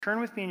Turn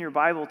with me in your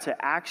Bible to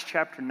Acts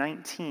chapter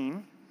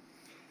 19,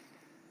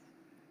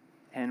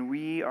 and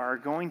we are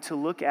going to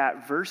look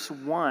at verse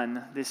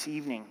 1 this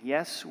evening.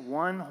 Yes,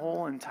 one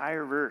whole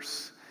entire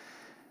verse.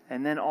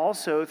 And then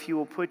also, if you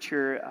will put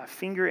your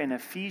finger in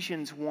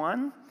Ephesians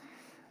 1,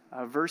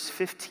 verse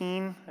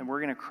 15, and we're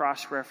going to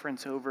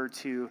cross-reference over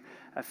to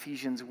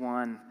Ephesians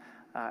 1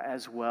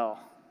 as well.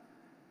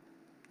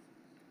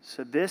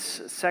 So this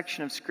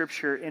section of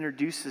Scripture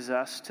introduces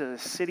us to the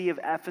city of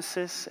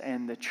Ephesus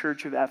and the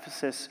church of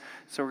Ephesus.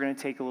 So we're going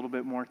to take a little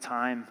bit more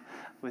time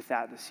with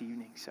that this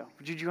evening. So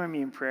would you join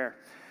me in prayer?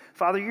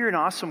 Father, you're an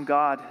awesome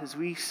God. As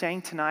we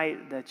sang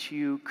tonight that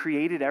you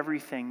created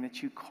everything,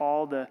 that you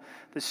call the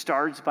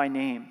stars by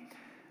name.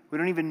 We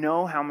don't even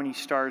know how many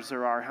stars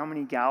there are, how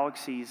many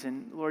galaxies.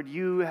 And Lord,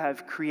 you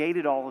have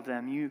created all of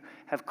them. You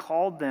have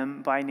called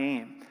them by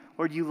name.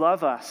 Lord, you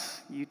love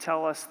us. You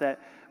tell us that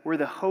we're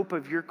the hope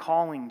of your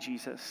calling,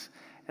 Jesus.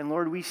 And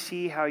Lord, we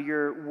see how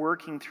you're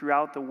working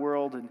throughout the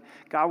world. And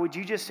God, would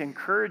you just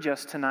encourage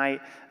us tonight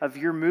of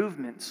your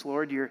movements,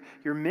 Lord, your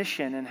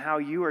mission and how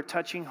you are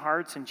touching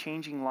hearts and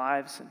changing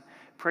lives. And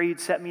pray you'd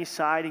set me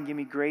aside and give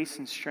me grace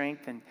and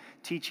strength and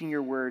teaching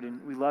your word.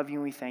 And we love you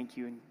and we thank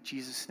you in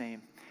Jesus'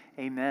 name.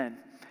 Amen.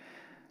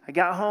 I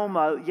got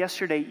home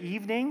yesterday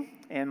evening,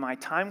 and my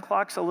time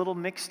clock's a little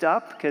mixed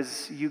up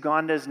because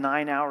Uganda's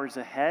 9 hours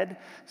ahead.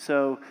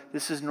 So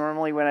this is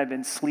normally when I've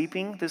been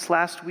sleeping this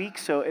last week.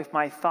 So if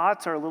my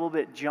thoughts are a little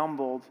bit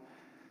jumbled,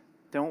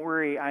 don't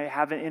worry. I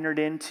haven't entered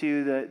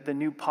into the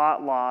new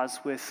pot laws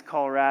with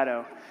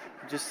Colorado.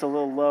 I'm just a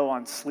little low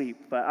on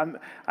sleep, but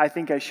I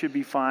think I should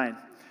be fine.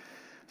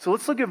 So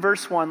let's look at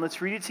verse 1.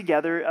 Let's read it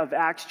together of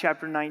Acts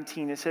chapter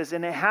 19. It says,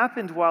 "And it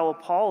happened while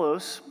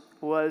Apollos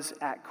was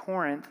at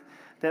Corinth,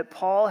 that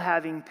Paul,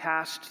 having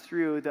passed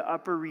through the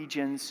upper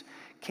regions,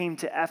 came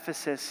to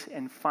Ephesus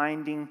and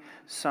finding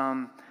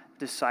some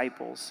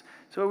disciples."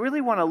 So what I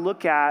really want to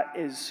look at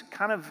is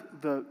kind of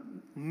the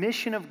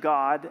mission of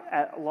God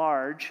at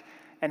large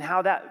and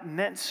how that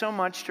meant so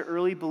much to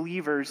early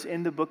believers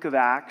in the book of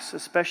Acts,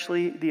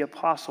 especially the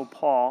Apostle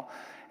Paul.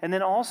 And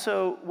then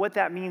also what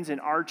that means in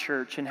our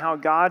church and how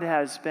God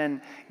has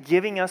been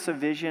giving us a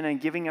vision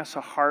and giving us a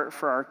heart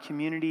for our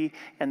community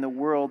and the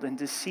world, and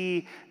to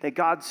see that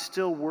God's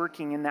still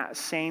working in that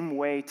same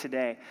way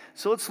today.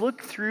 So let's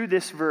look through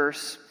this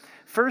verse.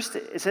 First,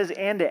 it says,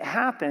 "And it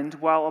happened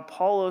while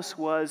Apollos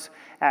was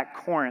at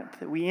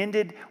Corinth." We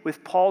ended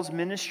with Paul's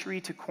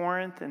ministry to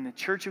Corinth and the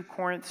church of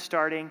Corinth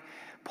starting.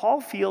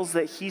 Paul feels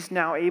that he's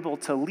now able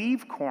to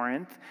leave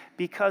Corinth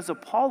because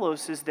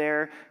Apollos is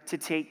there to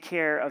take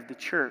care of the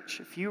church.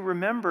 If you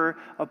remember,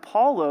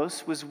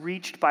 Apollos was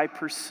reached by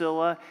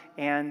Priscilla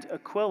and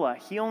Aquila.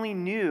 He only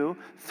knew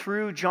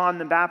through John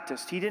the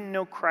Baptist. He didn't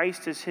know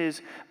Christ as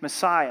his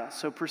Messiah.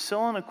 So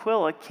Priscilla and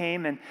Aquila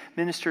came and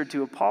ministered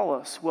to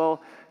Apollos.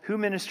 Well, who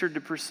ministered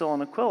to Priscilla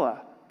and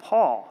Aquila?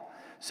 Paul.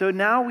 So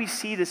now we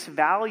see this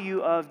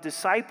value of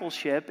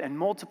discipleship and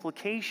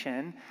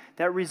multiplication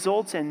that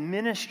results in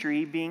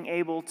ministry being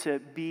able to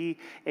be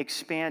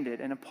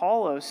expanded. And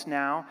Apollos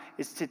now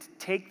is to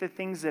take the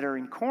things that are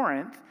in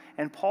Corinth,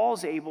 and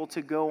Paul's able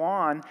to go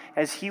on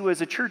as he was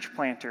a church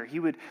planter.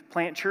 He would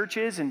plant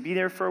churches and be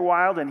there for a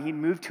while, then he'd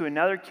move to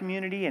another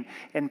community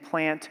and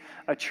plant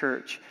a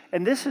church.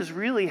 And this is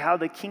really how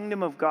the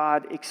kingdom of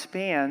God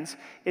expands,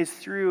 is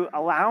through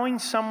allowing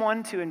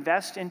someone to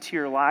invest into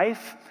your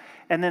life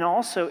and then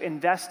also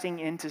investing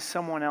into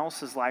someone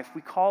else's life.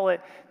 We call it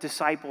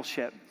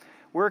discipleship.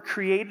 We're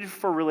created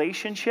for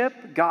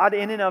relationship. God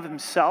in and of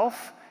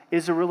himself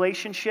is a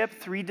relationship,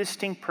 three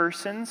distinct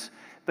persons,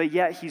 but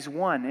yet he's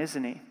one,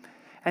 isn't he?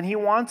 And he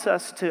wants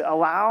us to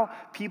allow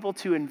people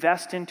to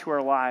invest into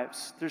our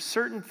lives. There's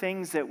certain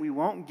things that we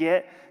won't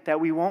get,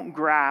 that we won't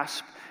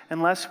grasp,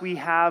 unless we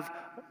have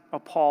a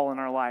Paul in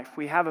our life.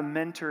 We have a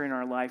mentor in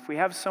our life. We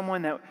have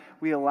someone that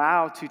we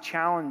allow to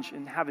challenge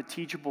and have a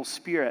teachable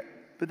spirit.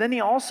 But then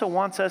he also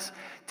wants us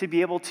to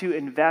be able to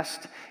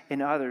invest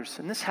in others.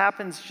 And this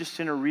happens just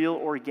in a real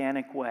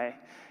organic way.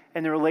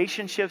 And the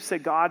relationships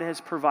that God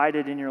has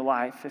provided in your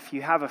life. If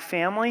you have a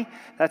family,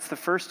 that's the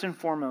first and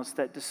foremost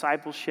that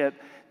discipleship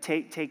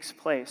takes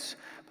place.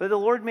 But the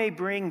Lord may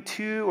bring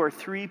 2 or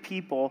 3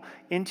 people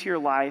into your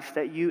life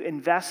that you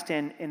invest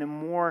in a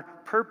more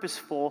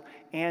purposeful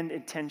and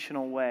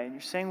intentional way. And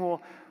you're saying,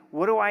 well,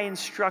 what do I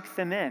instruct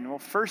them in? Well,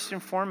 first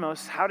and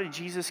foremost, how did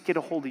Jesus get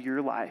a hold of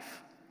your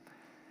life?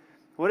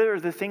 What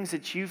are the things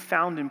that you've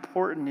found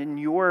important in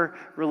your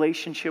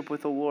relationship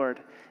with the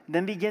Lord?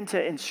 Then begin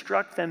to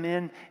instruct them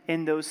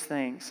in those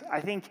things.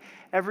 I think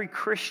every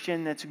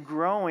Christian that's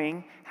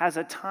growing has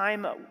a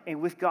time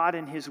with God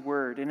in his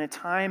word and a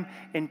time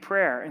in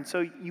prayer. And so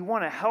you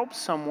want to help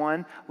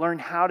someone learn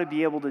how to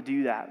be able to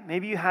do that.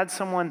 Maybe you had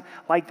someone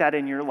like that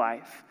in your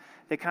life.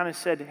 They kind of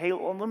said, hey,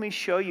 well, let me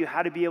show you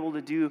how to be able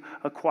to do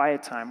a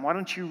quiet time. Why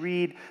don't you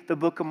read the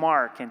book of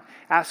Mark and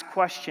ask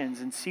questions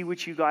and see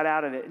what you got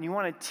out of it? And you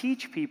want to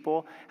teach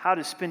people how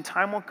to spend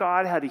time with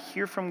God, how to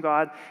hear from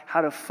God,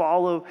 how to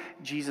follow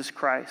Jesus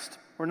Christ.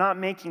 We're not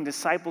making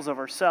disciples of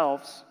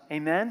ourselves.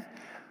 Amen?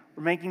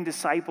 We're making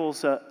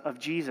disciples of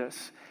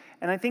Jesus.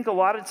 And I think a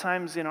lot of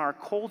times in our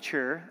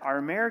culture, our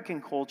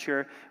American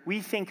culture,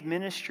 we think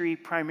ministry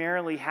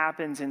primarily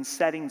happens in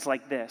settings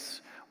like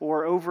this,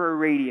 or over a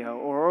radio,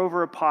 or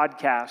over a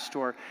podcast,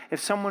 or if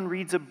someone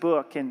reads a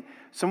book and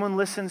someone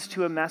listens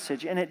to a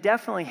message. And it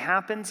definitely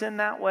happens in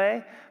that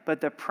way, but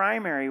the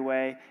primary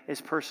way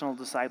is personal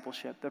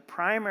discipleship. The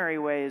primary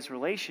way is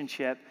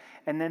relationship,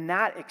 and then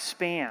that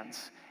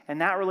expands.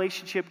 And that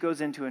relationship goes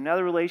into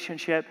another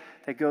relationship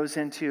that goes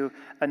into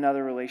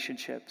another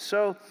relationship.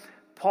 So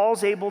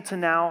Paul's able to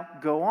now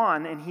go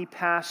on, and he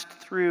passed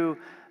through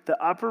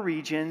the upper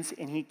regions,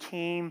 and he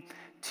came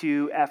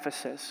to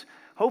Ephesus.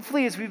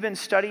 Hopefully, as we've been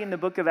studying the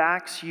book of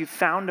Acts, you've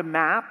found a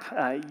map.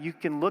 You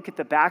can look at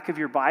the back of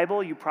your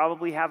Bible. You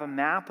probably have a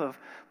map of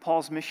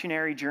Paul's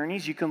missionary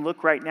journeys. You can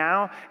look right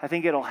now. I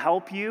think it'll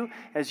help you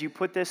as you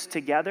put this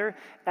together.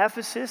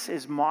 Ephesus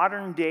is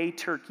modern-day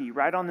Turkey,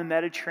 right on the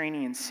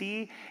Mediterranean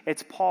Sea.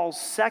 It's Paul's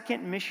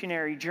second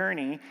missionary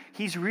journey.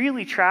 He's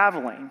really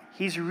traveling.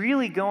 He's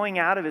really going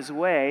out of his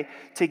way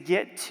to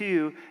get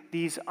to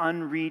these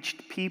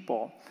unreached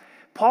people.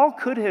 Paul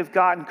could have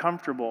gotten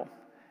comfortable.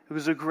 It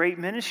was a great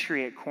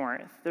ministry at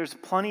Corinth. There's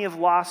plenty of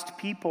lost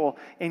people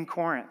in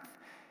Corinth.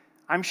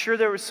 I'm sure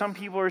there were some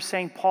people who were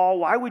saying, Paul,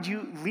 why would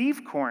you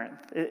leave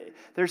Corinth?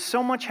 There's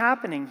so much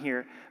happening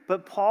here.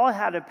 But Paul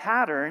had a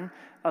pattern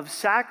of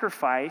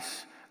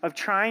sacrifice, of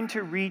trying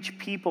to reach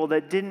people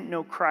that didn't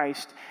know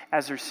Christ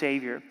as their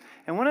Savior.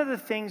 And one of the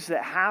things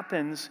that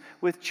happens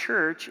with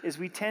church is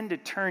we tend to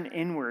turn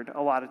inward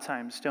a lot of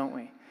times, don't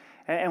we?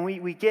 And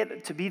we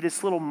get to be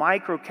this little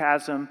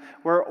microcosm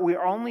where we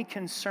are only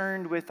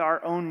concerned with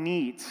our own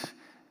needs.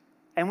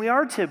 And we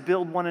are to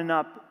build one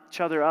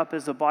each other up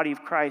as the body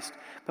of Christ.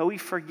 But we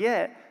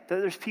forget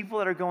that there's people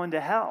that are going to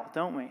hell,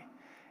 don't we?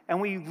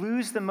 And we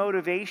lose the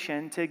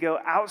motivation to go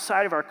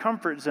outside of our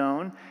comfort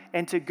zone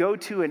and to go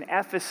to an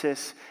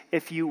Ephesus,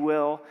 if you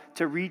will,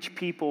 to reach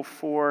people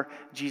for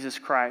Jesus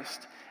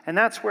Christ. And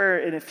that's where,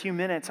 in a few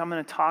minutes, I'm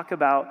going to talk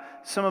about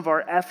some of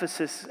our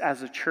Ephesus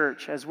as a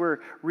church, as we're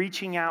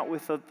reaching out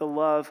with the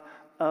love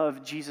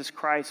of Jesus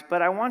Christ.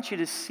 But I want you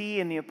to see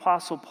in the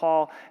Apostle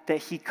Paul that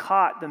he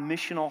caught the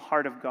missional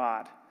heart of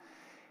God.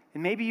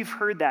 And maybe you've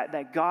heard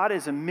that God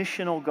is a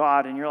missional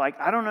God, and you're like,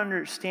 I don't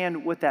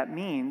understand what that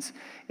means,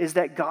 is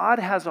that God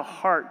has a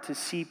heart to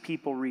see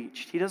people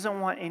reached. He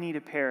doesn't want any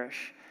to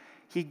perish.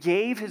 He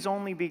gave his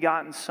only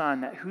begotten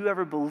Son, that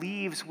whoever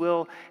believes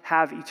will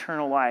have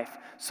eternal life.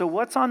 So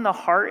what's on the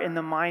heart and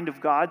the mind of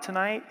God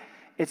tonight?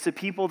 It's the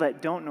people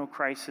that don't know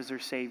Christ as their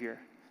Savior,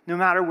 no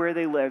matter where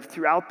they live,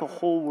 throughout the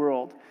whole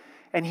world.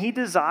 And he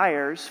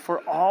desires for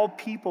all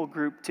people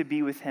group to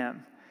be with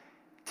him,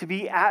 to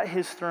be at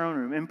his throne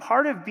room. And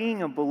part of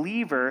being a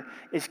believer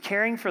is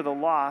caring for the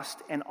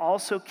lost and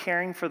also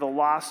caring for the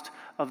lost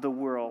of the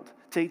world,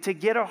 to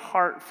get a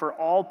heart for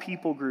all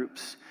people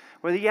groups.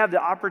 Whether you have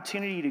the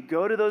opportunity to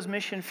go to those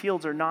mission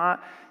fields or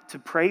not, to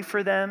pray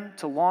for them,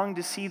 to long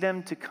to see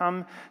them, to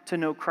come to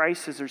know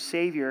Christ as their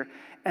Savior.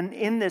 And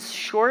in this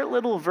short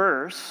little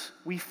verse,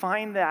 we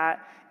find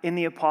that in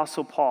the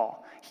Apostle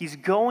Paul. He's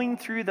going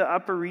through the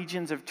upper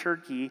regions of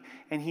Turkey,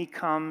 and he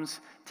comes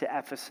to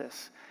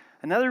Ephesus.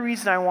 Another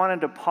reason I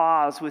wanted to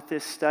pause with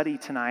this study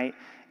tonight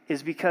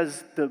is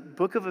because the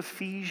book of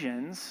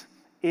Ephesians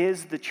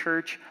is the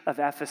church of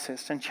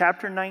Ephesus. In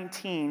chapter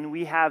 19,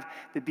 we have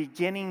the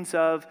beginnings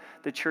of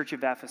the church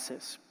of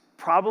Ephesus.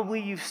 Probably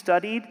you've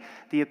studied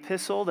the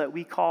epistle that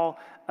we call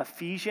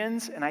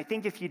Ephesians, and I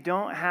think if you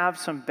don't have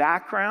some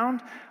background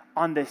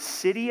on the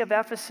city of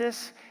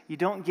Ephesus, you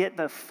don't get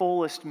the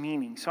fullest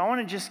meaning. So I want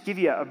to just give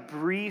you a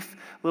brief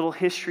little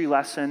history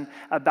lesson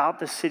about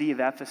the city of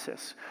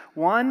Ephesus.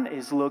 One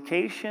is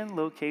location,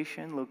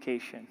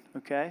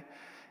 okay?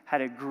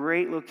 Had a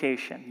great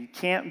location. You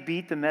can't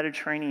beat the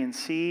Mediterranean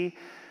Sea.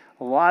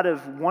 A lot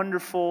of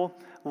wonderful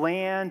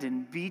land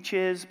and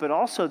beaches, but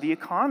also the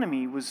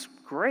economy was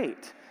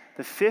great.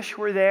 The fish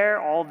were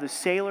there, all of the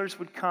sailors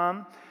would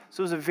come.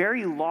 So it was a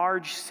very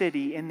large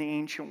city in the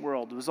ancient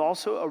world. It was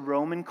also a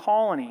Roman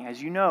colony.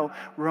 As you know,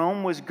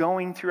 Rome was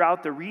going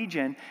throughout the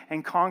region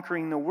and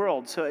conquering the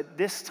world. So at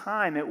this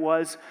time, it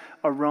was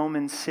a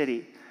Roman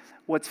city.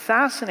 What's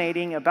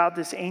fascinating about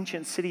this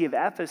ancient city of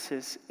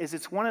Ephesus is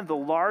it's one of the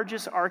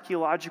largest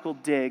archaeological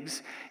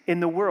digs in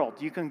the world.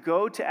 You can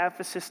go to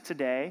Ephesus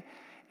today,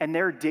 and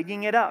they're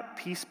digging it up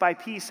piece by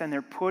piece, and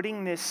they're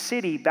putting this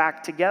city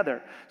back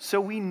together. So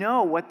we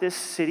know what this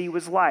city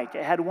was like.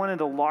 It had one of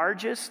the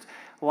largest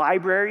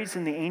libraries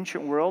in the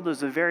ancient world. It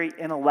was a very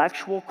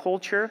intellectual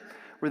culture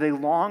where they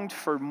longed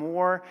for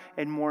more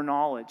and more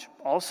knowledge.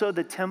 Also,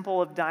 the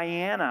Temple of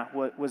Diana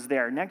was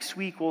there. Next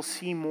week, we'll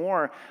see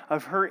more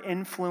of her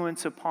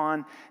influence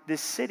upon this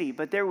city.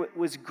 But there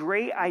was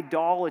great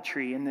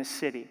idolatry in this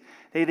city.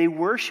 They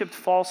worshipped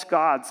false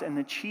gods, and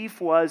the chief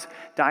was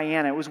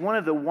Diana. It was one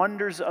of the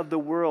wonders of the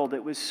world.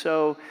 It was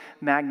so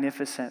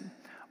magnificent.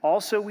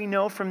 Also, we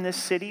know from this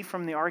city,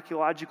 from the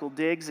archaeological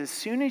digs, as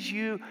soon as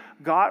you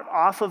got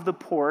off of the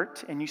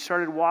port and you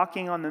started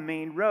walking on the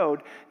main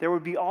road, there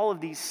would be all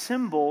of these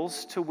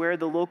symbols to where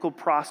the local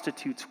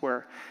prostitutes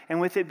were. And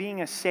with it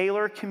being a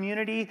sailor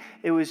community,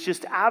 it was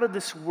just out of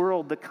this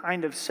world, the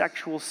kind of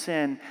sexual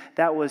sin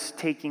that was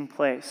taking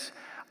place.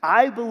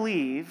 I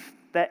believe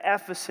that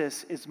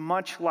Ephesus is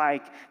much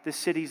like the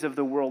cities of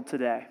the world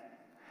today.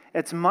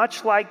 It's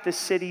much like the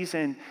cities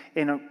in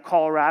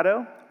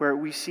Colorado, where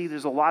we see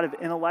there's a lot of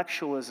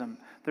intellectualism.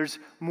 There's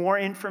more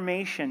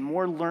information,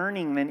 more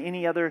learning than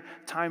any other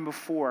time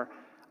before.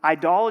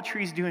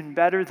 Idolatry is doing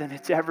better than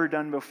it's ever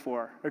done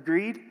before.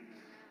 Agreed?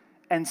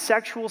 And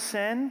sexual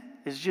sin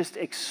is just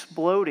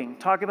exploding.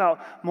 Talk about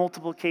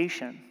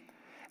multiplication.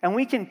 And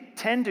we can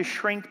tend to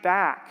shrink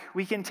back.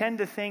 We can tend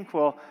to think,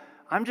 well,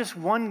 I'm just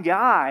one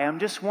guy. I'm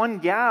just one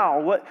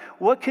gal.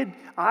 What could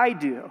I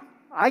do?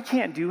 I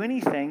can't do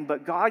anything,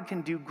 but God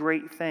can do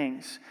great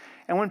things.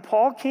 And when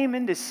Paul came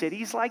into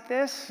cities like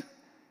this,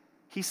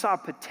 he saw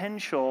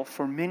potential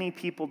for many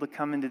people to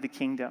come into the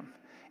kingdom.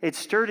 It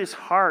stirred his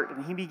heart,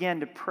 and he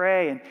began to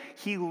pray, and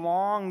he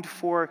longed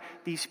for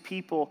these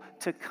people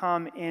to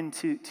come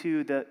into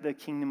the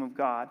kingdom of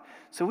God.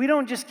 So we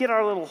don't just get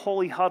our little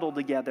holy huddle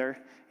together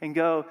and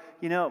go,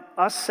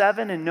 us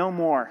 7 and no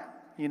more.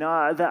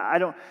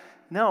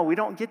 No, we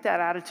don't get that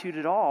attitude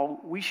at all.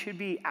 We should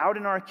be out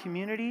in our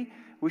community.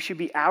 We should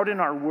be out in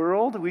our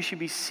world. We should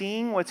be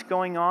seeing what's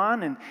going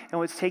on and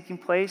what's taking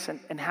place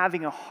and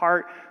having a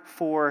heart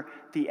for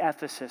the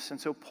Ephesus. And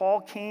so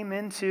Paul came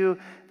into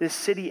this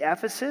city,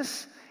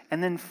 Ephesus,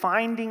 and then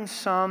finding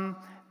some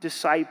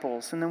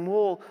disciples. And then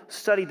we'll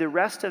study the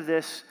rest of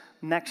this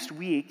next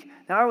week.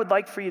 Now I would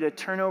like for you to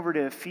turn over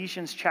to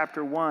Ephesians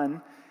chapter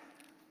 1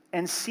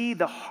 and see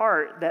the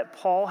heart that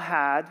Paul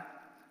had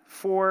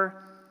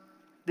for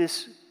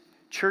this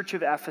church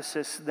of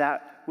Ephesus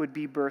that would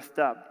be birthed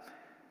up.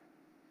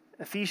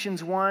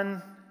 Ephesians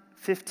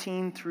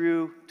 1:15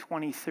 through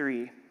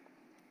 23.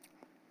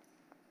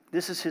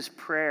 This is his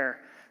prayer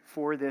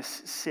for this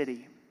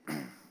city.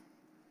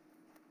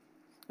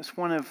 It's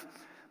one of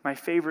my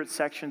favorite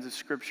sections of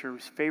Scripture,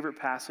 favorite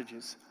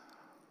passages.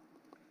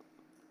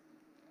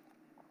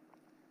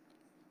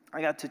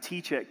 I got to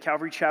teach at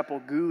Calvary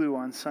Chapel Gulu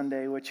on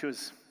Sunday, which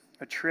was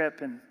a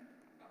trip, and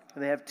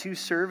they have 2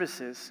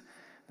 services.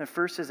 The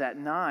first is at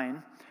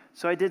 9.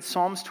 So I did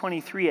Psalms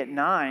 23 at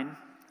 9.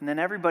 And then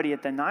everybody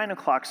at the 9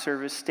 o'clock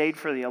service stayed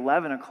for the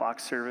 11 o'clock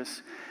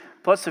service.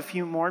 Plus a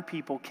few more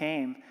people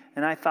came.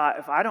 And I thought,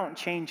 if I don't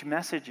change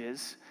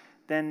messages,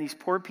 then these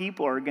poor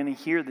people are going to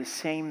hear the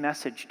same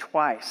message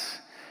twice,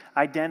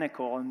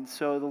 identical. And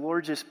so the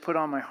Lord just put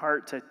on my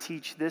heart to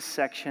teach this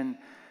section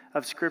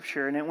of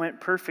Scripture. And it went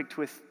perfect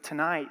with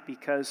tonight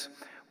because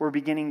we're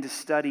beginning to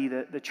study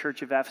the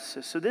church of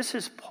Ephesus. So this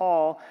is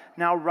Paul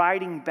now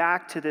writing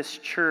back to this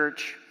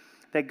church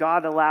that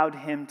God allowed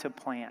him to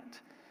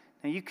plant.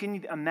 Now you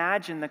can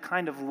imagine the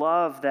kind of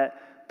love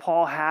that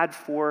Paul had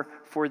for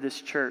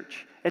this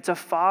church. It's a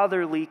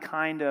fatherly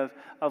kind of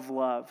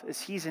love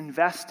as he's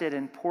invested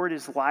and poured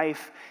his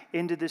life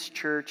into this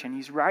church, and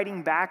he's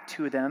writing back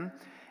to them,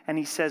 and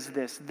he says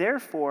this,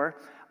 "Therefore,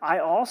 I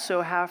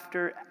also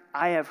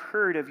I have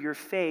heard of your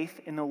faith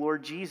in the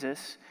Lord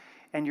Jesus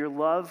and your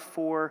love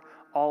for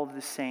all of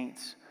the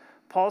saints."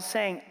 Paul's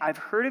saying, I've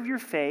heard of your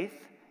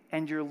faith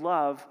and your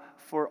love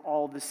for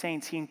all the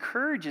saints. He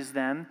encourages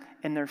them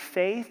in their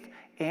faith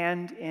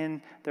and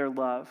in their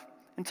love.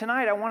 And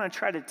tonight I want to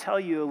try to tell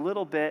you a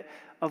little bit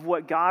of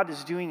what God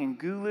is doing in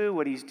Gulu,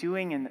 what he's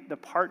doing in the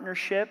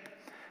partnership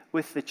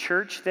with the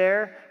church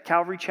there,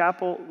 Calvary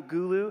Chapel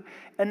Gulu.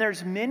 And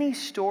there's many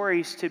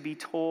stories to be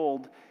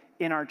told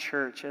in our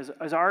church,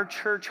 as our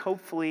church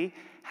hopefully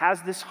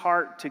has this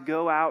heart to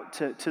go out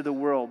to the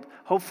world.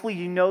 Hopefully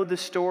you know the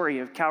story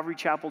of Calvary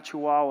Chapel,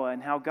 Chihuahua,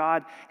 and how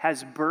God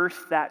has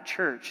birthed that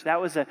church. That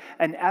was an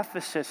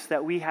Ephesus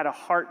that we had a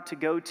heart to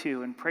go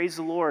to, and praise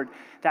the Lord,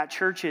 that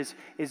church is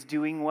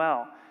doing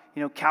well.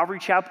 Calvary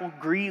Chapel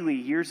Greeley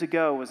years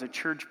ago was a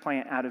church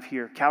plant out of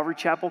here. Calvary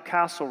Chapel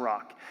Castle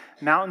Rock,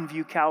 Mountain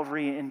View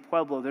Calvary in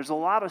Pueblo. There's a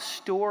lot of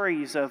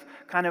stories of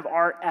kind of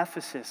our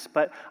Ephesus,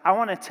 but I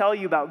want to tell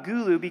you about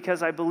Gulu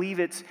because I believe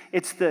it's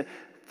the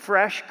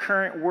fresh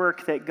current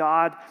work that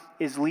God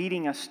is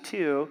leading us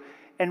to.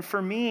 And for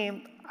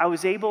me, I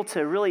was able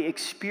to really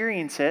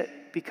experience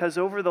it because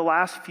over the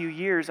last few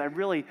years, I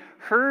really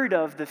heard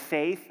of the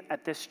faith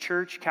at this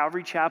church,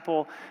 Calvary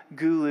Chapel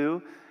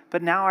Gulu,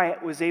 but now I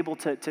was able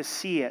to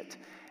see it.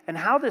 And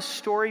how this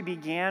story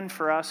began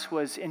for us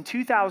was in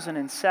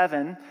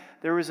 2007,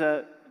 there was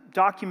a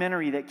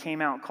documentary that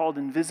came out called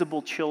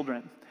Invisible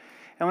Children.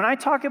 And when I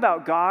talk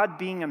about God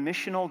being a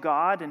missional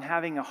God and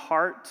having a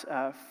heart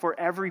for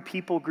every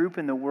people group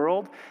in the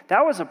world,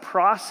 that was a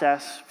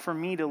process for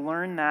me to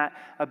learn that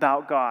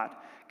about God.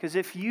 Because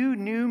if you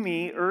knew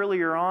me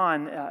earlier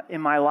on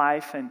in my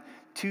life, in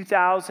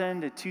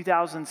 2000 to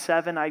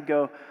 2007, I'd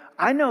go,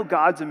 I know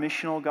God's a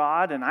missional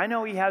God, and I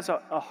know he has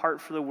a heart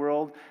for the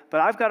world,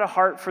 but I've got a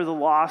heart for the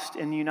lost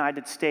in the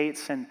United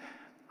States, and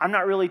I'm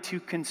not really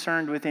too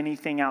concerned with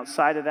anything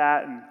outside of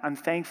that, and I'm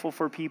thankful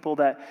for people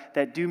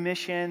that do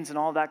missions and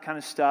all that kind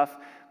of stuff,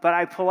 but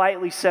I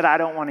politely said I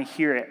don't want to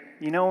hear it.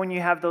 You know when you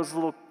have those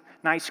little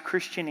nice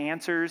Christian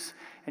answers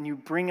and you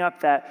bring up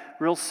that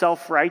real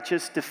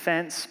self-righteous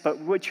defense, but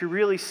what you're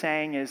really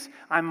saying is,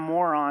 I'm a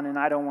moron and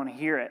I don't want to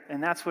hear it.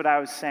 And that's what I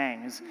was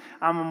saying, is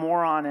I'm a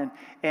moron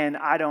and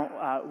I don't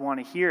want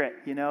to hear it,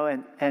 you know.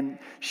 And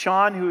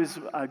Sean, who is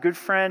a good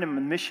friend and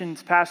a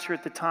missions pastor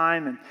at the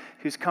time, and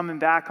who's coming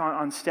back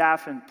on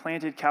staff and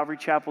planted Calvary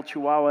Chapel,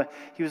 Chihuahua,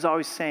 he was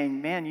always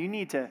saying, man, you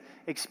need to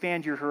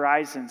expand your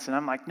horizons. And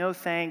I'm like, no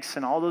thanks,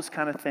 and all those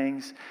kind of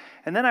things.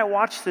 And then I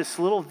watched this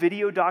little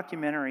video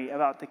documentary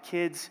about the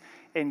kids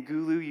in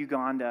Gulu,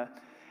 Uganda,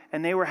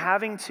 and they were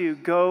having to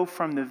go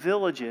from the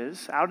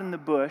villages out in the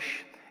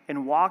bush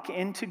and walk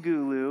into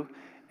Gulu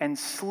and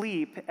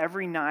sleep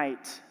every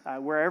night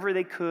wherever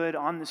they could,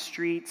 on the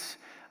streets,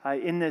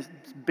 in the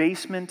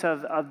basement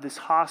of this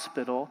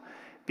hospital,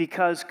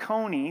 because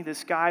Kony,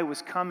 this guy,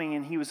 was coming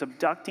and he was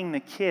abducting the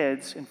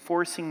kids and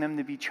forcing them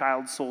to be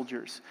child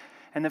soldiers.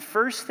 And the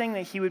first thing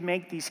that he would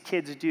make these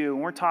kids do,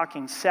 and we're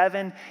talking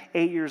 7,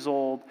 8 years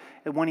old,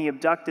 when he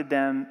abducted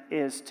them,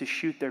 is to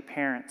shoot their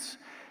parents.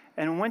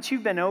 And once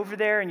you've been over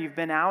there and you've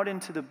been out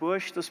into the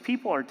bush, those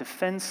people are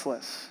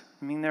defenseless.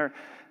 I mean, they're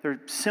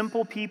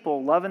simple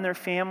people, loving their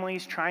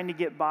families, trying to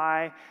get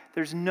by.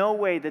 There's no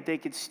way that they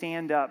could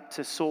stand up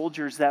to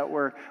soldiers that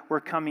were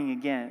coming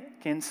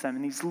against them.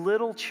 And these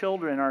little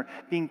children are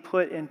being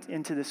put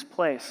into this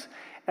place.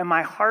 And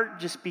my heart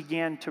just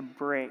began to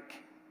break.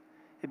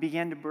 It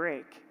began to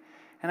break.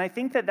 And I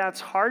think that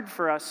that's hard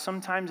for us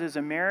sometimes as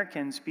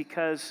Americans,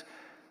 because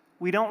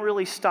we don't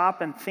really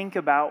stop and think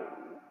about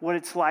what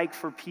it's like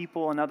for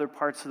people in other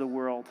parts of the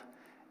world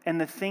and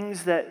the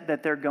things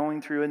that they're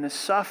going through and the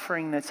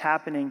suffering that's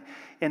happening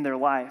in their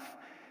life.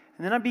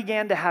 And then I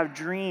began to have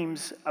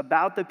dreams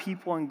about the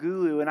people in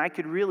Gulu, and I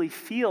could really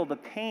feel the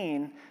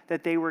pain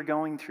that they were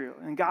going through.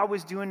 And God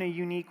was doing a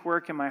unique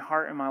work in my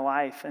heart and my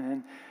life. And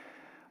then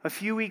a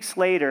few weeks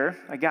later,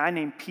 a guy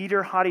named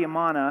Peter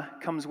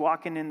Hadiamana comes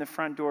walking in the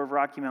front door of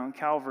Rocky Mountain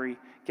Calvary.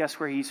 Guess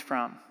where he's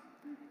from?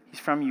 He's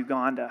from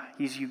Uganda.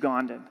 He's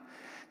Ugandan.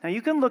 Now,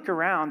 you can look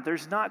around.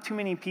 There's not too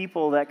many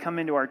people that come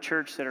into our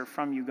church that are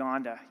from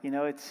Uganda. You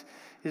know, it's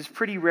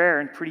pretty rare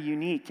and pretty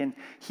unique. And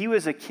he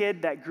was a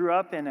kid that grew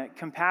up in a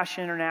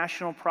Compassion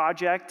International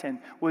project and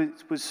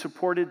was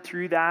supported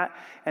through that.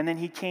 And then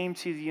he came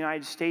to the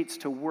United States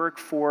to work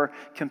for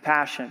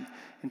Compassion.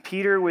 And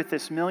Peter, with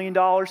this $1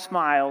 million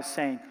smile,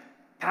 saying,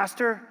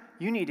 Pastor,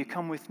 you need to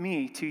come with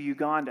me to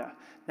Uganda.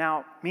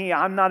 Now,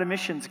 I'm not a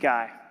missions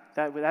guy.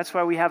 That's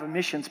why we have a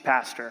missions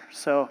pastor.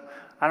 So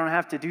I don't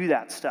have to do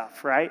that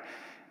stuff, right?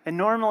 And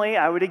normally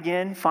I would,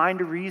 again,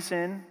 find a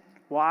reason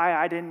why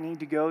I didn't need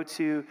to go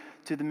to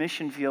the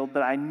mission field,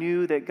 but I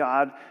knew that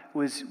God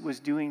was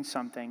doing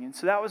something. And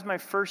so that was my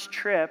first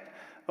trip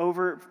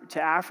over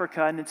to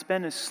Africa, and it's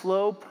been a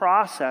slow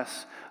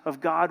process of,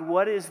 God,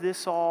 what is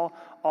this all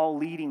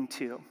leading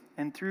to?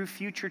 And through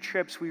future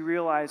trips, we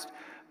realized,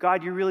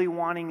 God, you're really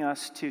wanting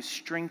us to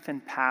strengthen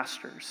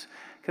pastors,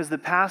 because the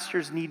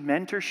pastors need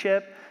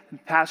mentorship. The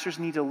pastors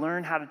need to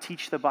learn how to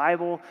teach the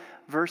Bible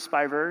verse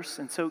by verse.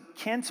 And so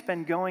Kent's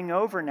been going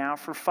over now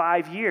for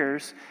 5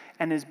 years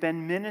and has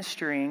been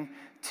ministering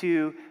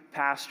to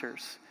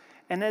pastors.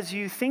 And as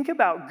you think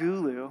about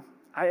Gulu,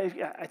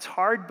 it's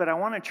hard, but I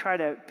want to try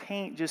to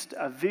paint just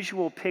a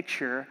visual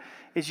picture.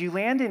 As you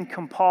land in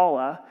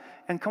Kampala,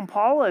 and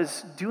Kampala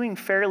is doing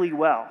fairly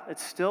well.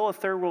 It's still a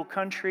third world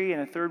country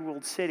and a third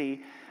world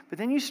city. But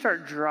then you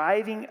start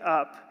driving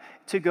up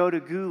to go to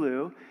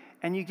Gulu,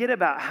 and you get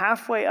about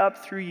halfway up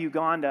through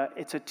Uganda.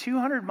 It's a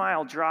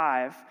 200-mile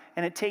drive,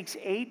 and it takes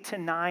 8 to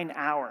 9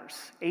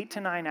 hours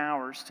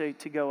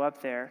to go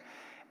up there.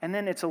 And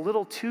then it's a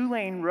little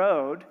 2-lane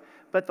road,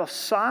 but the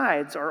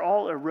sides are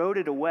all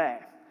eroded away.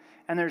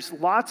 And there's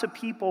lots of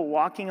people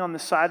walking on the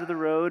side of the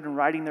road and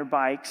riding their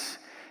bikes.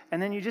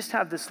 And then you just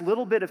have this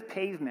little bit of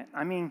pavement.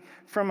 I mean,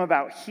 from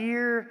about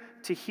here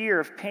to here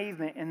of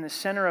pavement in the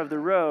center of the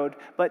road,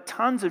 but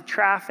tons of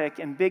traffic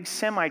and big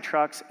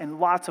semi-trucks and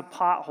lots of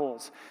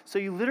potholes. So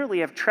you literally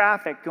have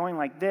traffic going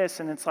like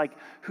this, and it's like,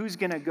 who's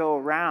going to go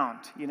around?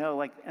 You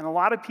know, and a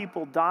lot of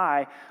people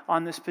die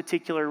on this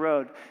particular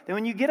road. Then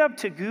when you get up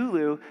to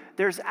Gulu,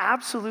 there's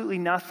absolutely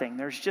nothing.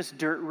 There's just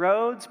dirt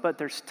roads, but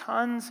there's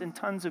tons and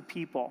tons of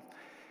people.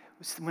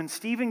 When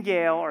Steve and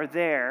Gail are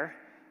there,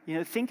 you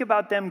know, think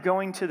about them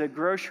going to the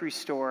grocery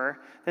store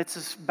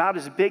that's about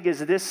as big as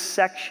this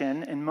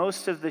section, and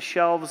most of the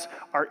shelves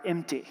are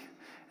empty.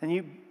 And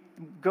you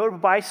go to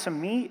buy some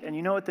meat, and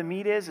you know what the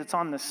meat is? It's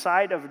on the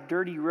side of a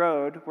dirty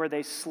road where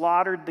they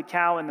slaughtered the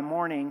cow in the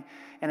morning,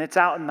 and it's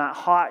out in that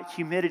hot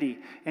humidity.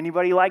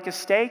 Anybody like a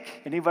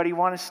steak? Anybody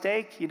want a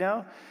steak, you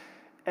know?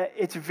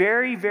 It's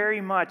very,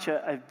 very much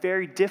a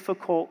very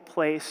difficult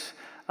place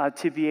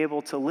to be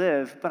able to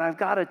live. But I've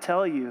got to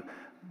tell you,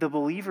 the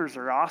believers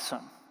are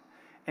awesome.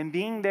 And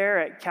being there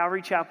at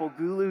Calvary Chapel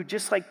Gulu,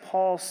 just like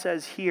Paul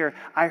says here,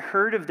 I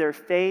heard of their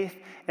faith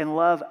and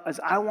love as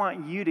I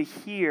want you to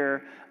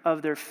hear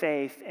of their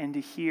faith and to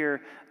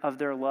hear of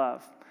their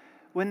love.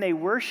 When they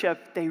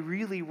worship, they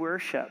really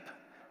worship.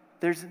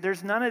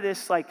 There's none of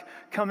this like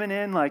coming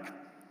in like,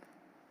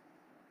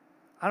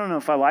 I don't know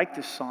if I like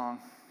this song.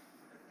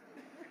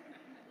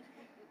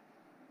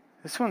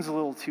 This one's a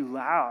little too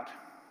loud.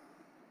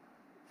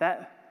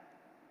 That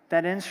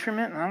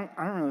instrument, I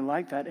don't really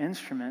like that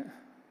instrument.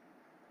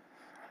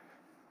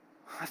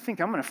 I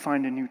think I'm going to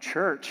find a new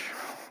church.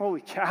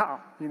 Holy cow,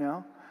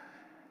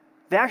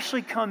 They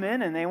actually come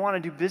in and they want to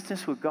do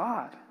business with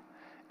God.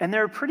 And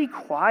they're pretty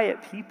quiet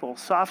people,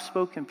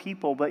 soft-spoken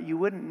people, but you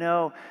wouldn't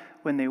know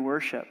when they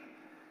worship.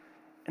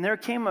 And there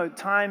came a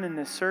time in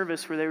this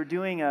service where they were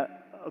doing a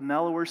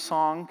mellower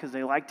song because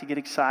they like to get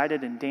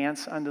excited and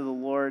dance unto the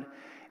Lord.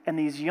 And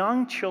these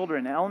young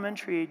children,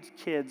 elementary age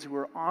kids,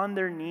 were on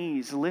their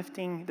knees,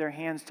 lifting their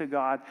hands to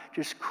God,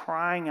 just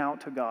crying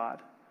out to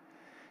God.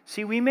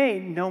 See, we may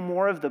know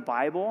more of the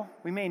Bible,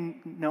 we may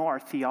know our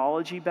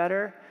theology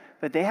better,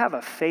 but they have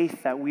a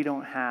faith that we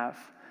don't have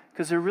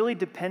because they're really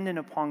dependent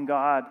upon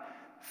God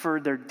for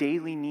their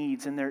daily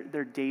needs and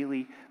their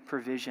daily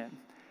provision.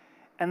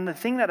 And the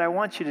thing that I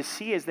want you to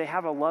see is they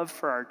have a love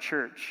for our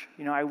church.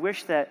 I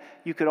wish that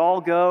you could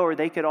all go or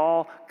they could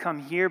all come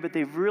here, but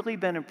they've really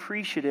been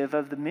appreciative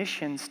of the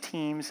missions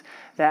teams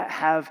that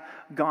have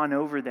gone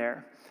over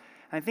there.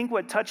 And I think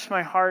what touched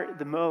my heart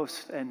the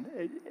most, and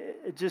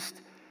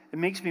it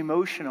makes me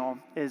emotional,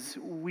 is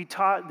we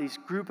taught these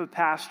group of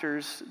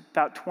pastors,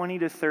 about 20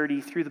 to 30,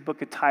 through the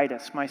book of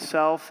Titus,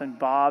 myself and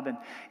Bob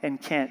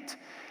and Kent.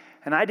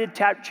 And I did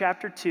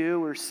chapter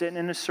 2. We're sitting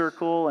in a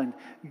circle and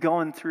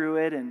going through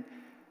it, and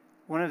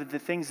one of the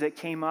things that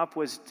came up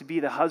was to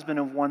be the husband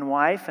of one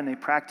wife, and they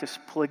practiced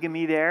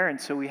polygamy there, and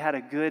so we had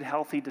a good,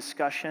 healthy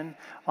discussion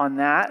on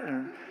that,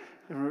 and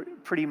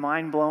pretty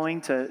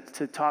mind-blowing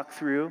to talk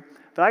through.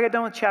 But I got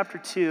done with chapter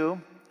 2,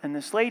 and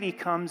this lady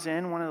comes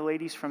in, one of the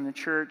ladies from the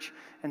church,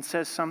 and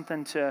says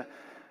something to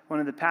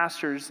one of the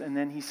pastors, and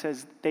then he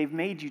says, they've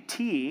made you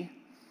tea,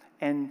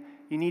 and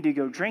you need to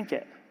go drink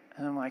it.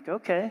 And I'm like,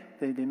 okay,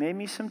 they made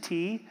me some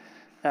tea.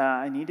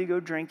 I need to go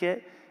drink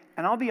it.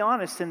 And I'll be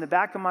honest, in the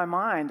back of my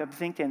mind, I'm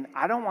thinking,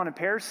 I don't want a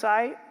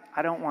parasite.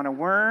 I don't want a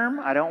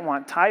worm. I don't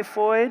want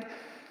typhoid.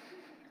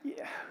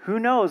 Who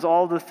knows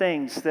all the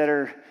things that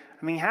are...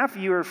 half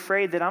of you are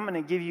afraid that I'm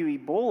going to give you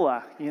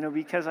Ebola,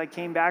 because I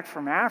came back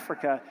from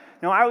Africa.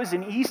 No, I was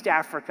in East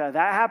Africa.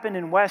 That happened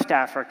in West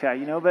Africa,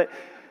 but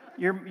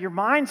your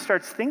mind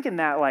starts thinking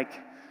that like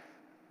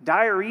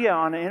diarrhea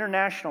on an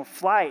international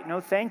flight. No,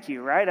 thank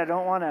you, right? I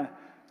don't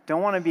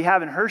want to be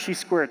having Hershey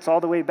squirts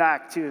all the way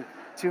back to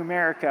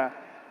America.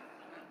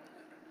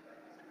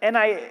 And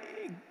I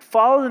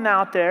follow them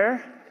out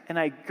there, and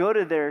I go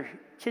to their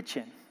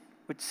kitchen,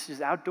 which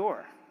is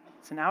outdoor.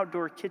 It's an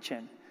outdoor kitchen.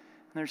 And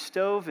their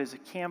stove is a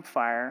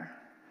campfire.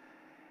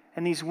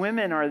 And these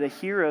women are the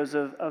heroes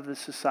of the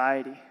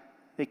society.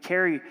 They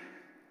carry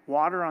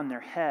water on their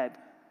head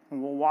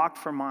and will walk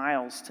for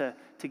miles to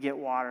get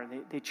water.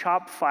 They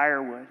chop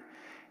firewood.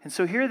 And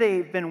so here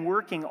they've been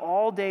working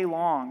all day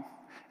long,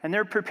 and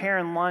they're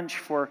preparing lunch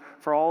for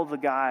all the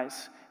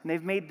guys. And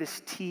they've made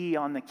this tea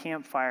on the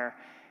campfire,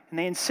 and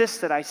they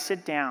insist that I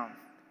sit down.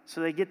 So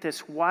they get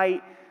this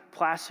white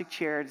plastic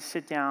chair to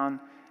sit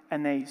down,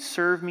 and they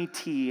serve me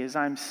tea as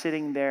I'm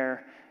sitting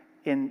there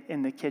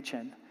in the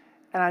kitchen.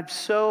 And I'm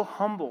so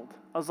humbled.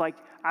 I was like,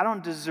 I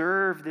don't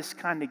deserve this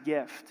kind of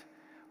gift.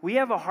 We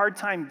have a hard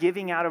time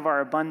giving out of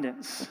our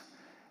abundance.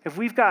 If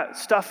we've got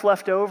stuff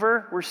left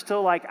over, we're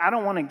still like, I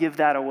don't want to give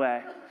that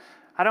away.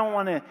 I don't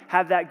want to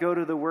have that go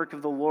to the work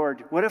of the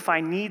Lord. What if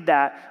I need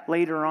that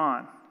later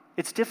on?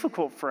 It's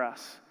difficult for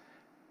us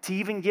to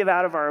even give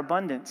out of our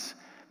abundance.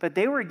 But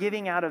they were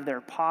giving out of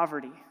their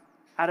poverty,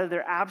 out of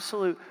their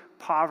absolute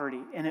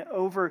poverty, and it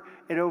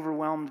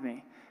overwhelmed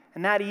me.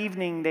 And that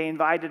evening, they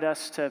invited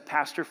us to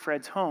Pastor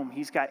Fred's home.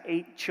 He's got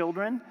 8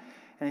 children,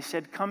 and they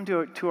said, come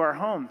to our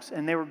homes.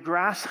 And they were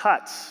grass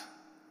huts,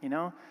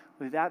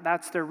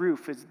 that's their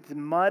roof. It's the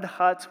mud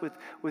huts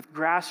with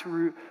grass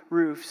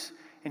roofs.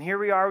 And here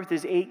we are with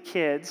his 8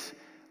 kids,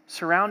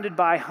 surrounded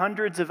by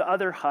hundreds of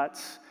other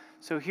huts.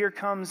 So here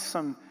comes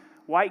some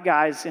white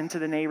guys into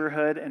the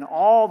neighborhood, and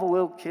all the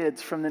little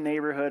kids from the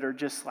neighborhood are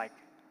just like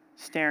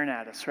staring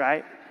at us,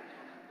 right?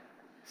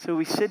 So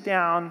we sit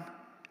down,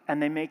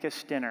 and they make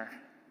us dinner,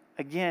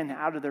 again,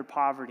 out of their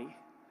poverty.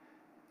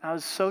 I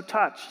was so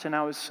touched, and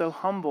I was so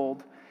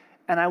humbled,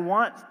 and I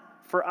want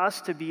for us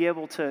to be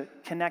able to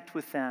connect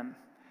with them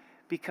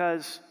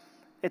because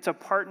it's a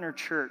partner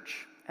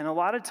church. And a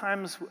lot of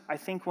times, I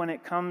think when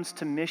it comes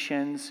to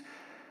missions,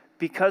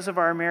 because of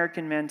our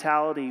American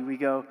mentality, we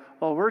go,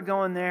 well, we're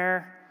going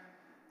there,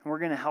 and we're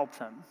going to help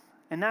them.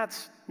 And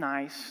that's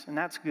nice, and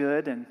that's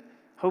good, and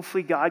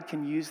hopefully God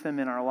can use them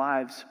in our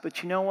lives.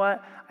 But you know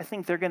what? I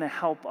think they're going to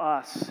help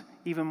us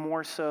even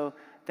more so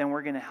than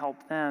we're going to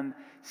help them.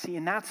 See,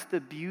 and that's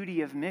the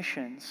beauty of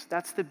missions.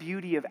 That's the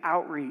beauty of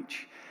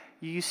outreach.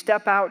 You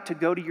step out to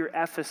go to your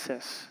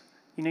Ephesus,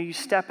 You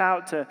step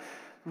out to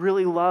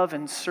really love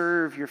and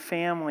serve your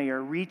family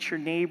or reach your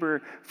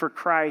neighbor for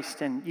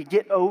Christ, and you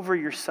get over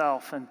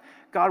yourself, and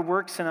God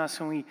works in us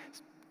when we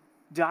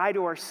die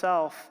to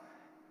ourselves.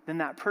 Then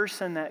that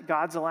person that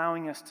God's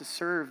allowing us to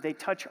serve, they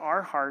touch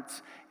our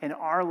hearts and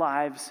our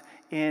lives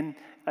in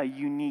a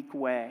unique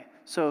way.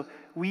 So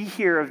we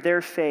hear of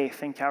their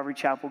faith in Calvary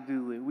Chapel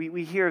Gulu.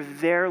 We hear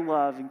of their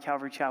love in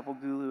Calvary Chapel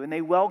Gulu. And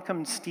they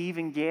welcomed Steve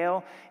and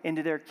Gail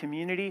into their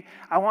community.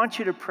 I want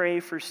you to pray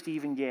for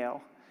Steve and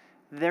Gail.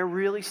 They're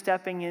really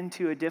stepping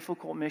into a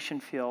difficult mission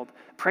field.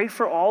 Pray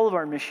for all of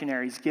our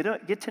missionaries.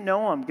 Get to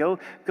know them.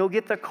 Go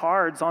get the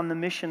cards on the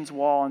missions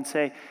wall and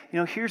say,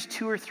 here's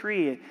 2 or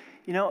 3.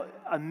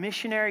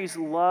 Missionaries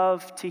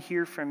love to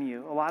hear from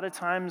you. A lot of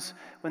times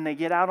when they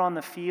get out on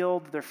the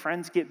field, their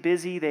friends get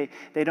busy.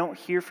 They don't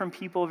hear from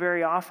people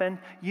very often.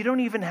 You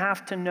don't even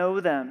have to know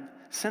them.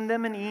 Send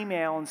them an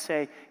email and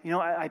say,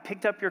 I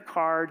picked up your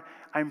card.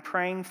 I'm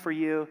praying for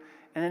you.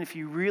 And then if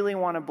you really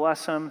want to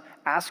bless them,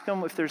 ask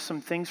them if there's some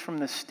things from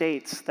the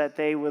States that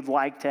they would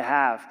like to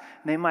have.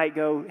 And they might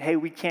go, hey,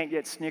 we can't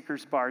get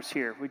Snickers bars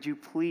here. Would you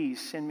please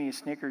send me a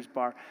Snickers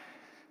bar?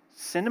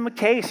 Send them a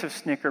case of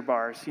Snicker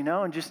bars,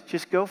 and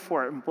just go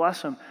for it and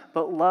bless them.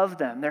 But love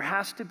them. There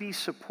has to be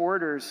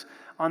supporters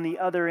on the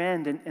other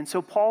end. And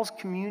so Paul's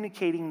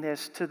communicating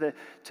this to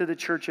the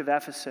church of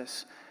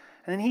Ephesus.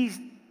 And then he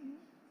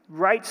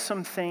writes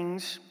some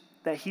things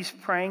that he's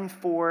praying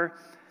for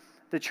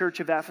the church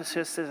of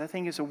Ephesus that I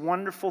think is a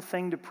wonderful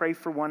thing to pray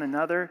for one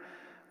another,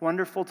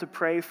 wonderful to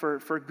pray for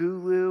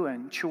Gulu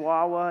and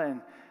Chihuahua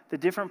and the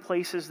different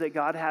places that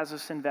God has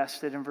us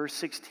invested. In verse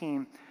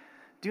 16,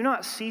 do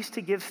not cease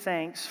to give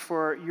thanks,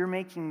 for you're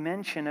making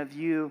mention of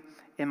you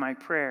in my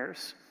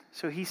prayers.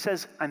 So he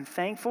says, I'm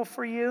thankful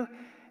for you,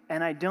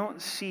 and I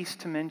don't cease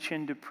to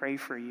mention to pray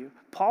for you.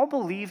 Paul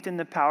believed in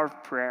the power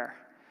of prayer.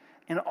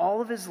 In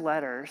all of his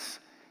letters,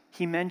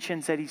 he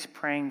mentions that he's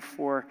praying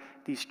for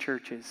these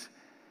churches.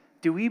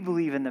 Do we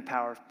believe in the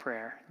power of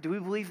prayer? Do we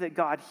believe that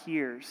God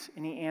hears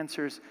and he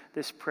answers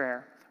this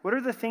prayer? What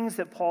are the things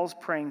that Paul's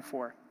praying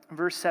for? In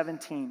verse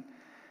 17,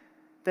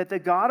 that the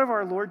God of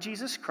our Lord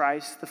Jesus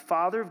Christ, the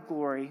Father of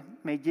glory,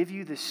 may give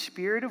you the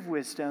spirit of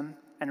wisdom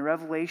and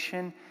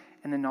revelation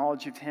and the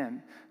knowledge of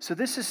him. So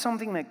this is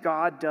something that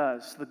God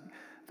does.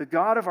 The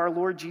God of our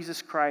Lord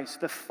Jesus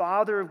Christ, the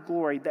Father of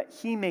glory, that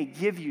he may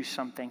give you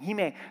something. He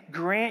may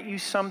grant you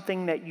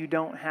something that you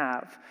don't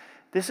have.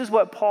 This is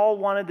what Paul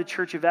wanted the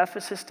church of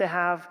Ephesus to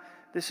have.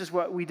 This is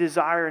what we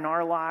desire in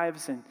our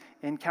lives and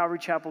in Calvary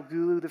Chapel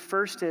Gulu. The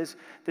first is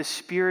the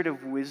spirit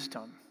of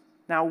wisdom.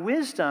 Now,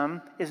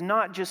 wisdom is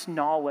not just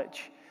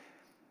knowledge.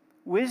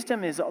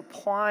 Wisdom is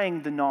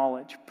applying the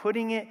knowledge,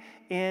 putting it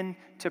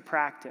into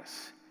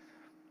practice.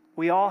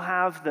 We all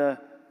have the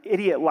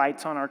idiot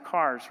lights on our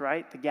cars,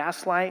 right? The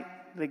gas light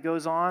that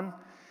goes on.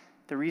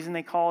 The reason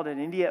they call it an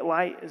idiot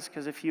light is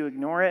because if you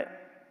ignore it,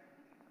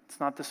 it's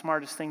not the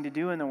smartest thing to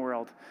do in the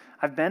world.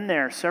 I've been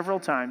there several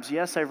times.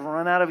 Yes, I've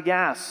run out of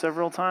gas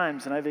several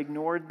times, and I've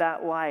ignored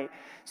that light.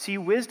 See,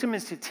 wisdom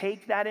is to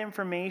take that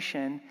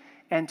information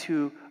and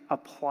to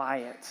apply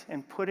it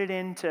and put it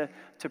into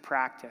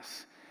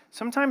practice.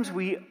 Sometimes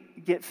we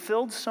get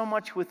filled so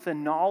much with the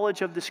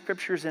knowledge of the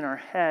scriptures in our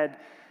head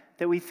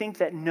that we think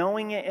that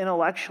knowing it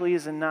intellectually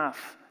is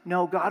enough.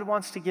 No, God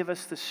wants to give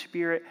us the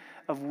spirit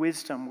of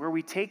wisdom, where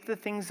we take the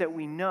things that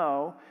we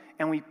know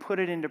and we put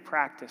it into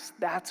practice.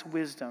 That's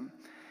wisdom.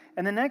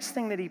 And the next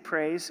thing that he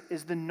prays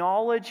is the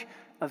knowledge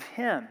of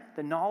him,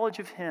 the knowledge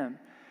of him.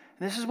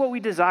 And this is what we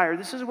desire.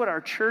 This is what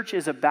our church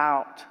is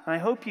about. And I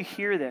hope you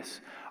hear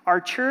this. Our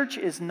church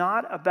is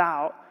not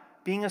about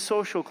being a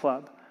social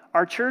club.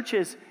 Our church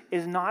is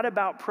not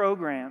about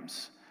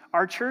programs.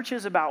 Our church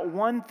is about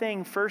one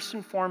thing first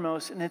and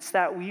foremost, and it's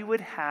that we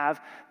would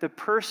have the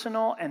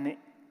personal and the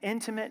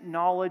intimate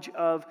knowledge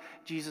of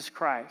Jesus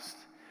Christ.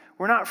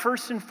 We're not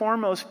first and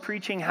foremost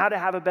preaching how to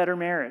have a better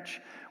marriage.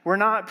 We're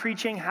not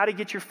preaching how to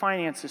get your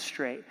finances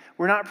straight.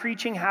 We're not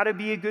preaching how to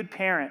be a good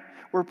parent.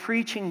 We're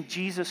preaching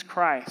Jesus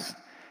Christ,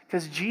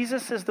 because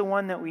Jesus is the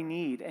one that we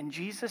need, and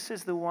Jesus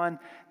is the one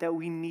that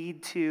we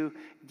need to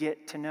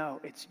get to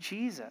know. It's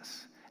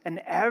Jesus, an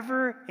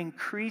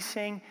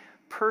ever-increasing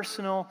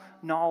personal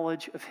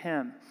knowledge of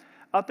him.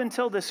 Up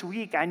until this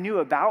week, I knew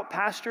about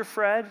Pastor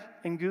Fred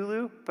and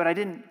Gulu, but I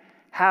didn't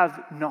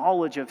have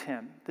knowledge of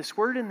him. This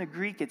word in the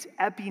Greek, it's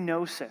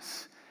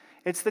epignosis.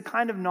 It's the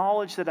kind of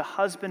knowledge that a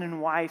husband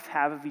and wife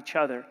have of each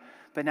other.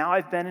 But now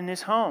I've been in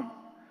his home.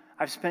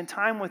 I've spent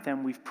time with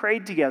him. We've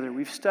prayed together.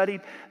 We've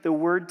studied the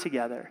word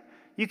together.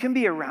 You can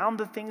be around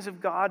the things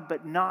of God,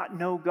 but not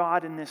know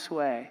God in this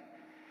way.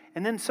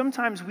 And then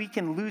sometimes we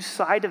can lose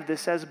sight of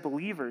this as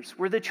believers.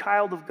 We're the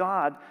child of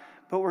God,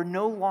 but we're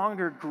no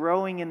longer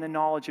growing in the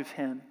knowledge of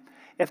him.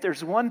 If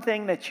there's one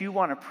thing that you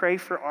want to pray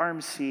for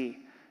RMC,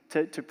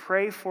 to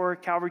pray for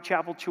Calvary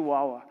Chapel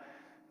Chihuahua,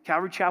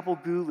 Calvary Chapel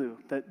Gulu,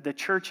 the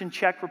church in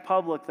Czech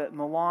Republic that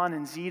Milan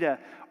and Zita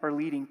are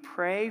leading,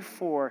 pray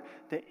for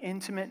the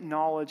intimate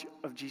knowledge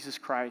of Jesus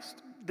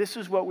Christ. This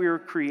is what we were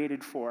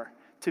created for,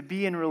 to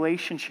be in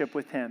relationship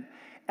with him.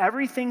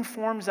 Everything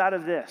forms out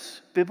of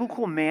this.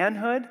 Biblical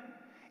manhood,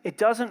 it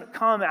doesn't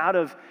come out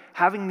of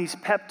having these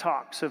pep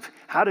talks of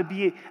how to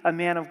be a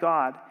man of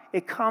God.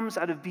 It comes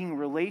out of being in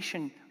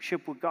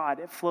relationship with God.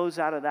 It flows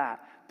out of that.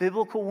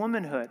 Biblical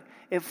womanhood,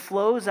 it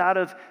flows out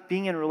of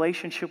being in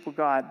relationship with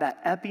God,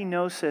 that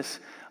epignosis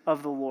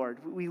of the Lord.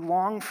 We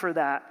long for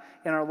that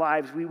in our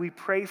lives. We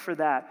pray for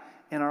that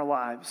in our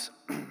lives.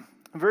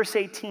 Verse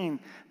 18,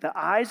 the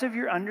eyes of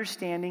your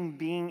understanding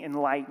being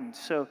enlightened.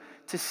 So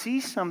to see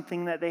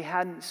something that they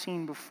hadn't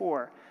seen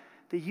before,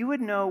 that you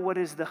would know what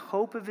is the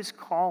hope of his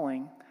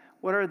calling,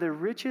 what are the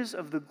riches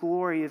of the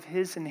glory of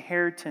his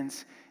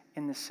inheritance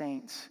in the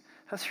saints.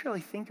 Let's really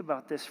think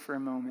about this for a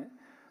moment.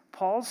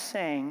 Paul's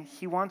saying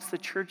he wants the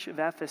church of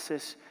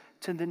Ephesus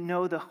to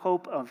know the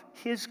hope of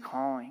his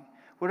calling.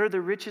 What are the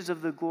riches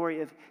of the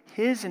glory of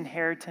his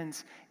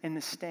inheritance in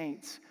the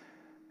saints?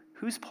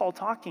 Who's Paul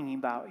talking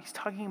about? He's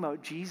talking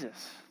about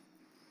Jesus.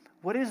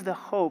 What is the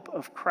hope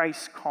of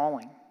Christ's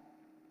calling?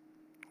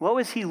 What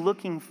was he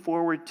looking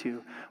forward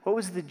to? What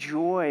was the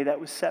joy that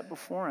was set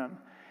before him?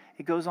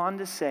 It goes on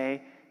to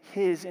say,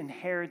 his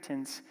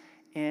inheritance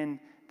in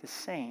the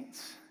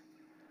saints.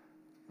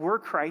 We're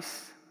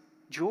Christ's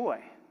joy.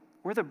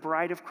 We're the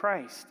bride of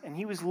Christ. And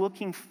he was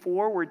looking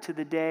forward to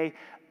the day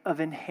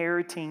of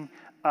inheriting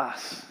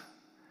us.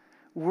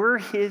 We're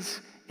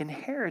his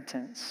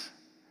inheritance.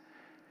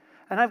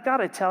 And I've got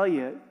to tell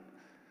you,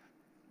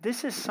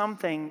 this is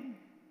something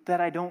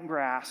that I don't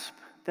grasp,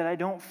 that I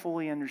don't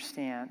fully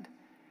understand.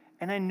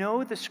 And I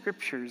know the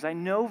scriptures. I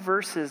know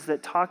verses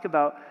that talk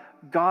about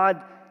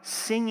God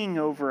singing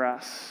over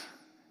us,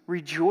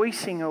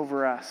 rejoicing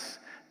over us,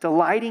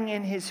 delighting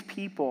in his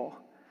people,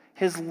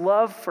 his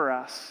love for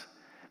us.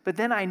 But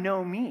then I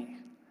know me,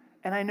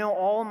 and I know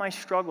all of my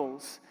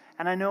struggles,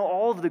 and I know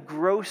all of the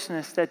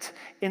grossness that's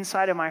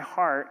inside of my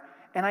heart,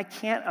 and I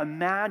can't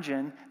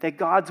imagine that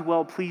God's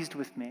well pleased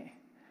with me.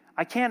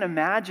 I can't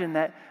imagine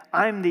that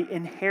I'm the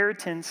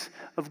inheritance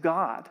of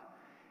God.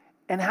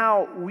 And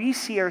how we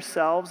see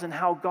ourselves and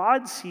how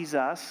God sees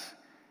us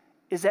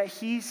is that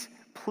he's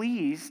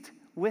pleased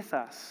with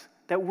us,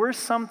 that we're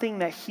something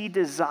that he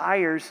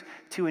desires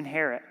to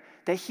inherit,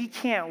 that he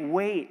can't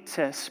wait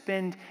to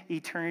spend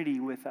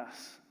eternity with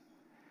us.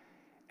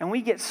 And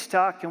we get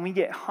stuck and we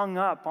get hung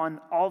up on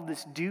all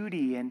this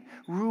duty and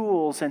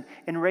rules and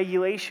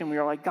regulation. We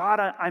are like, God,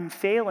 I'm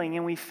failing,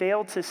 and we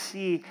fail to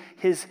see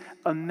his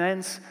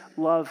immense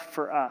love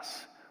for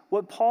us.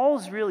 What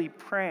Paul's really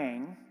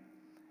praying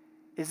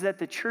is that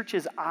the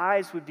church's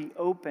eyes would be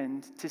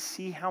opened to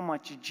see how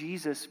much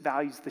Jesus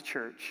values the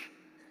church,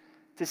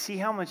 to see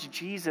how much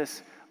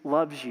Jesus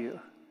loves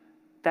you,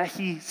 that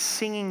he's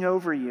singing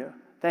over you,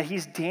 that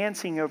he's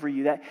dancing over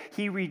you, that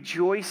he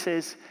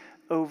rejoices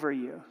over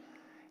you.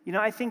 You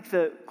know, I think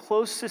the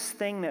closest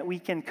thing that we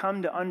can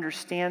come to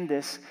understand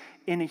this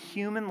in a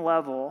human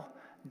level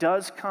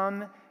does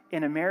come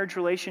in a marriage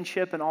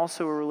relationship and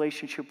also a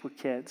relationship with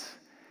kids.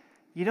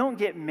 You don't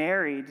get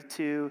married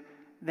to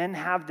then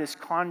have this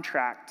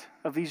contract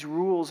of these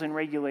rules and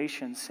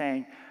regulations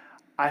saying,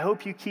 I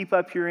hope you keep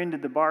up your end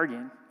of the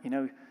bargain. You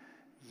know,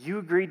 you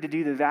agreed to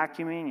do the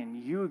vacuuming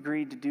and you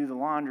agreed to do the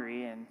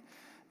laundry and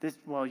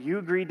you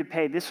agreed to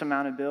pay this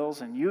amount of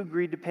bills and you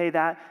agreed to pay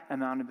that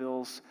amount of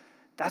bills.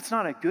 That's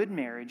not a good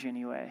marriage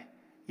anyway.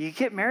 You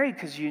get married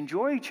because you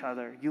enjoy each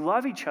other. You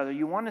love each other.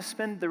 You want to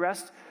spend the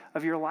rest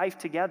of your life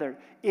together.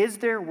 Is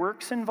there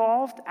works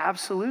involved?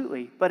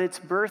 Absolutely. But it's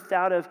birthed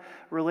out of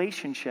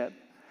relationship.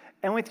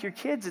 And with your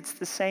kids, it's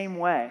the same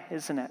way,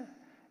 isn't it?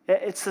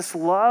 It's this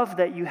love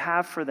that you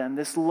have for them,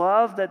 this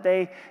love that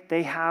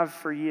they have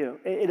for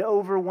you. It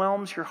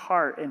overwhelms your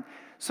heart. And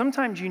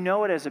sometimes you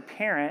know it as a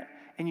parent,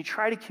 and you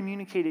try to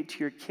communicate it to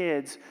your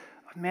kids.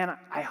 Man,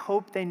 I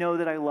hope they know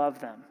that I love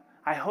them.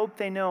 I hope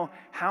they know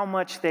how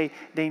much they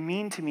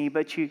mean to me,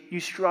 but you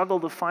struggle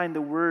to find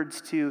the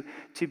words to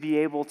be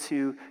able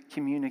to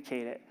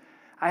communicate it.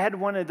 I had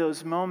one of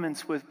those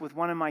moments with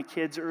one of my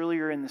kids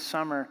earlier in the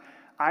summer.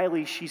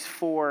 Eiley, she's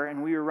 4,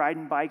 and we were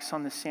riding bikes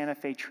on the Santa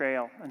Fe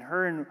Trail. And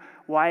her and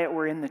Wyatt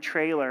were in the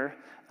trailer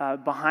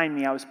behind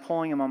me. I was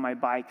pulling them on my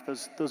bike,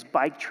 those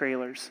bike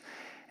trailers.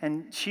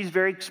 And she's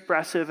very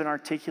expressive and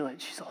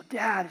articulate. She's like,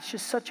 Dad, it's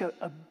just such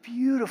a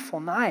beautiful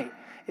night.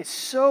 It's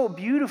so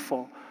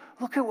beautiful.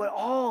 Look at what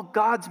all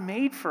God's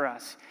made for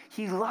us.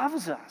 He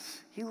loves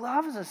us. He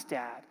loves us,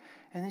 Dad.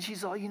 And then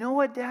she's all, you know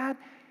what, Dad?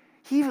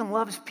 He even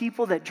loves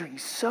people that drink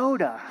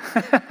soda.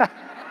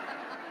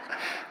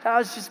 I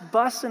was just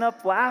busting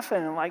up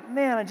laughing. I'm like,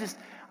 man,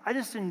 I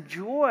just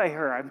enjoy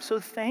her. I'm so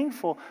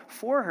thankful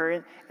for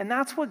her. And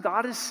that's what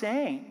God is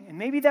saying. And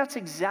maybe that's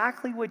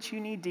exactly what you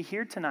need to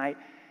hear tonight,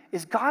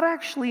 is God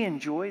actually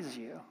enjoys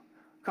you.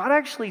 God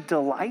actually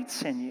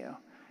delights in you.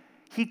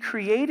 He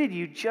created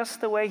you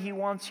just the way he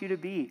wants you to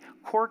be,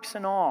 quirks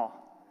and all.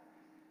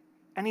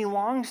 And he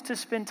longs to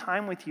spend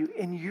time with you,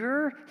 and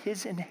you're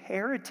his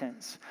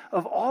inheritance.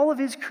 Of all of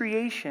his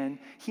creation,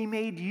 he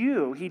made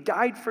you. He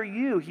died for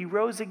you. He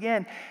rose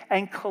again.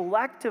 And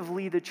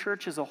collectively, the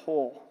church as a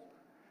whole,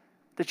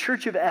 the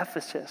church of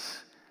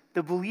Ephesus,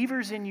 the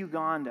believers in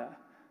Uganda,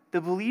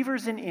 the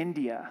believers in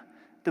India,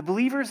 the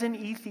believers in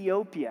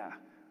Ethiopia.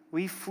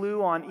 We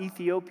flew on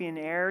Ethiopian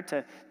Air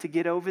to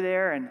get over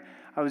there, and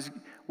I was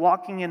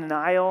walking in an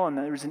aisle, and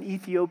there was an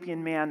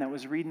Ethiopian man that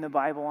was reading the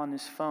Bible on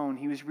his phone.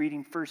 He was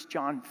reading 1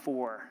 John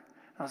 4.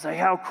 I was like,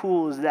 how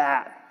cool is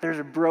that? There's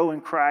a bro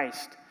in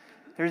Christ.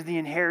 There's the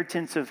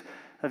inheritance of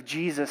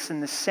Jesus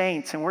and the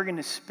saints, and we're going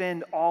to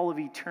spend all of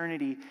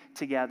eternity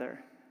together.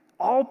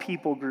 All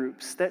people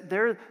groups, that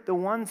they're the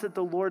ones that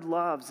the Lord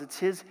loves. It's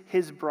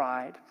his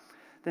bride.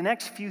 The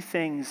next few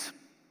things,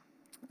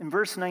 in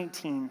verse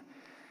 19,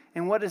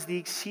 and what is the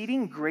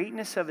exceeding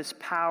greatness of his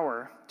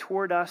power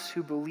toward us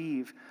who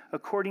believe,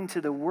 according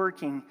to the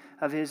working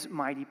of his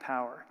mighty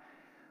power.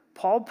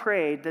 Paul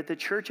prayed that the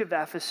church of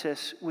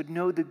Ephesus would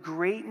know the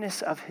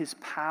greatness of his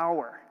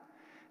power,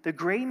 the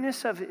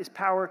greatness of his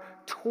power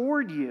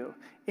toward you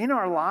in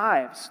our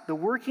lives, the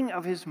working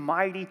of his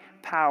mighty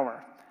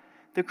power.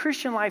 The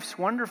Christian life's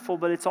wonderful,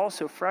 but it's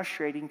also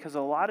frustrating because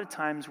a lot of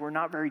times we're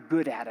not very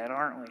good at it,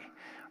 aren't we?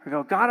 We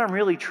go, God, I'm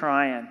really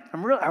trying.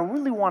 I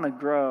really want to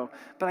grow,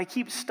 but I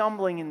keep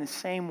stumbling in the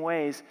same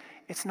ways.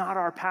 It's not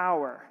our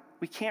power.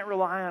 We can't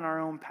rely on our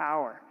own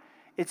power.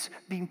 It's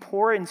being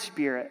poor in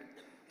spirit.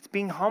 It's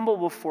being humble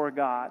before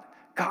God.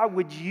 God,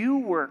 would you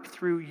work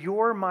through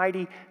your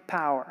mighty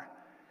power?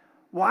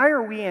 Why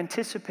are we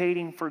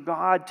anticipating for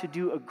God to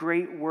do a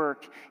great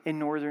work in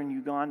northern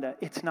Uganda?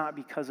 It's not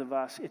because of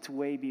us. It's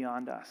way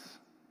beyond us.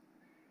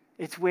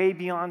 It's way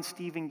beyond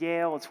Steve and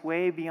Gail. It's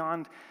way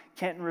beyond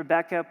Kent and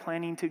Rebecca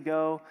planning to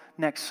go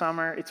next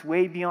summer. It's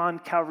way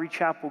beyond Calvary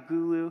Chapel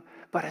Gulu,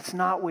 but it's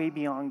not way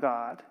beyond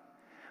God.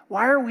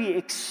 Why are we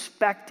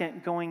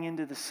expectant going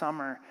into the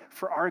summer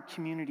for our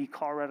community,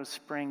 Colorado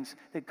Springs,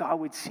 that God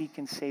would seek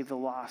and save the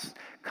lost?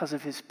 Because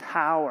of his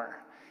power.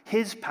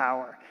 His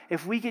power.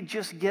 If we could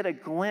just get a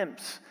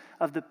glimpse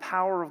of the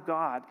power of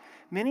God.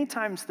 Many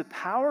times the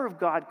power of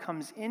God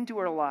comes into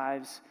our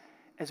lives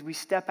as we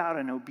step out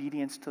in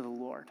obedience to the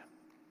Lord.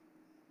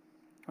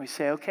 We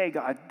say, okay,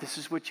 God, this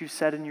is what you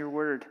said in your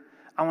word.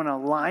 I want to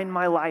align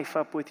my life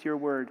up with your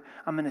word.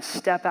 I'm going to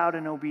step out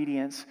in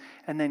obedience,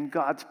 and then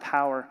God's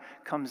power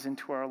comes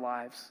into our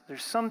lives.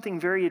 There's something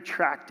very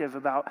attractive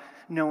about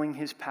knowing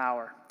his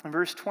power. In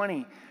verse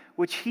 20,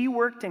 which he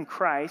worked in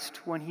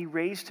Christ when he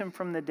raised him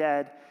from the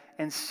dead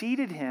and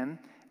seated him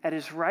at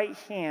his right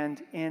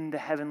hand in the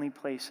heavenly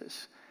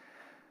places.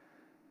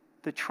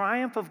 The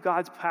triumph of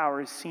God's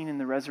power is seen in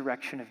the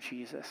resurrection of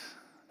Jesus,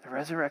 the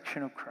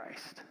resurrection of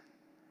Christ.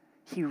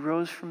 He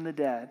rose from the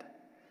dead.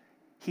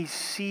 He's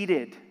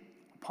seated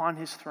upon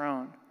his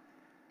throne.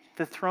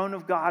 The throne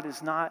of God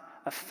is not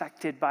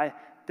affected by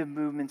the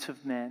movements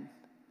of men.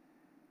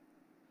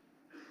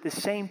 The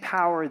same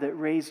power that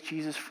raised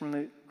Jesus from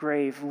the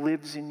grave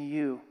lives in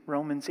you,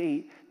 Romans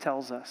 8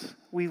 tells us.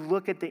 We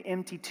look at the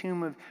empty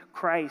tomb of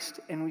Christ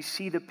and we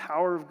see the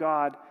power of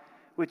God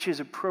which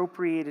is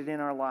appropriated in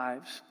our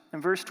lives.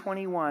 In verse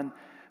 21,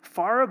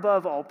 far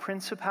above all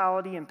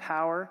principality and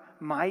power,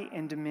 might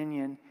and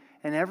dominion,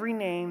 and every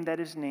name that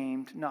is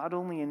named, not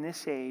only in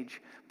this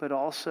age, but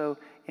also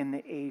in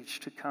the age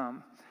to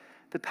come.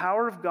 The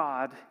power of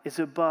God is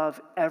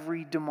above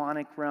every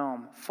demonic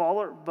realm,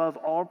 far above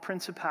all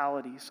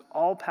principalities,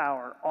 all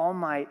power, all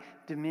might,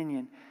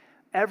 dominion,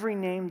 every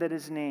name that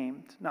is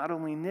named, not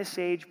only in this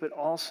age, but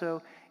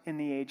also in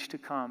the age to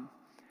come.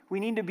 We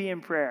need to be in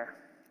prayer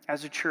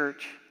as a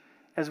church,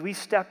 as we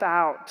step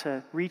out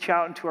to reach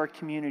out into our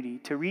community,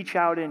 to reach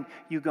out in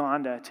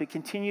Uganda, to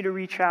continue to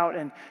reach out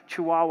in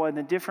Chihuahua and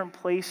the different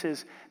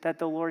places that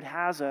the Lord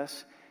has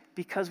us,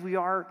 because we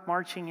are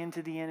marching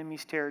into the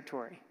enemy's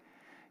territory.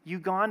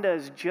 Uganda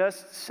is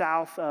just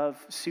south of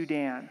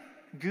Sudan.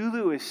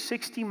 Gulu is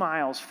 60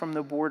 miles from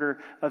the border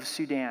of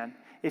Sudan.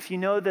 If you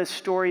know the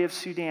story of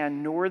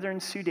Sudan, northern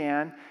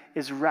Sudan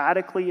is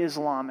radically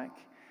Islamic.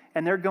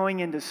 And they're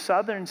going into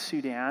southern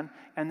Sudan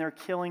and they're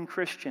killing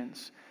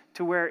Christians,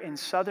 to where in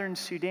southern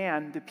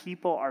Sudan, the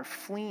people are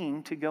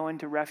fleeing to go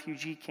into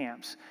refugee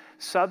camps.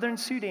 Southern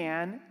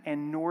Sudan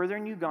and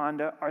northern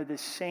Uganda are the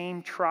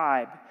same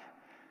tribe.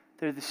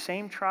 They're the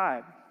same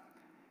tribe.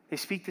 They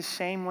speak the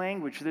same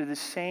language. They're the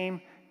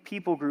same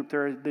people group.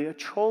 They're the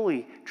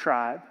Acholi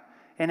tribe.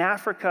 In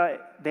Africa,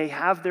 they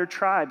have their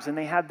tribes and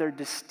they have their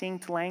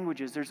distinct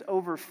languages. There's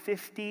over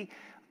 50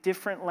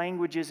 different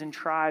languages and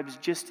tribes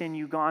just in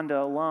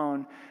Uganda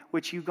alone,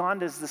 which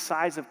Uganda is the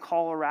size of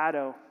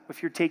Colorado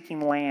if you're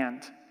taking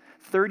land.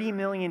 30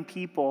 million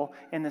people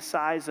in the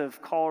size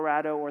of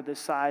Colorado or the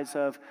size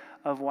of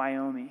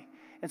Wyoming.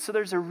 And so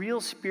there's a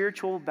real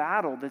spiritual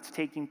battle that's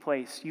taking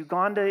place.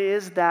 Uganda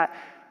is that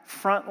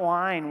front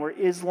line where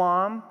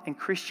Islam and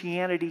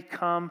Christianity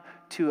come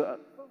to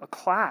a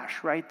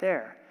clash right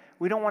there.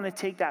 We don't want to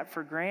take that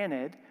for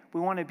granted. We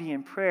want to be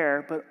in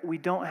prayer, but we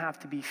don't have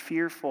to be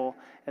fearful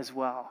as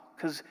well,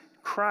 because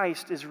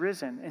Christ is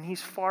risen, and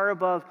he's far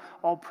above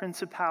all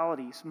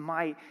principalities,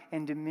 might,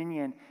 and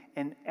dominion,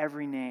 and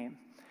every name.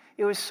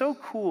 It was so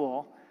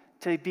cool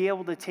to be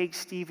able to take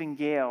Steve and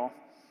Gail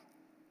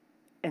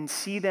and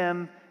see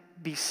them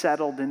be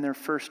settled in their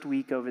first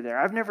week over there.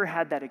 I've never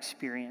had that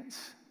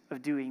experience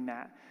of doing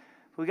that.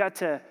 We got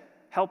to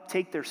help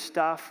take their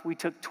stuff. We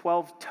took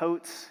 12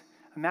 totes.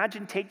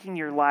 Imagine taking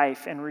your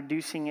life and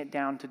reducing it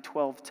down to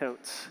 12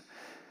 totes.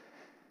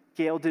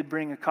 Gail did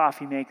bring a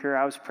coffee maker.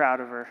 I was proud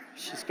of her.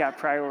 She's got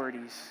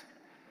priorities.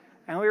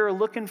 And we were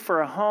looking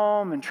for a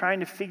home and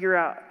trying to figure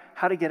out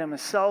how to get him a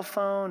cell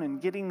phone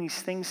and getting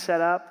these things set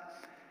up.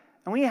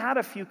 And we had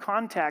a few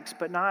contacts,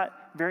 but not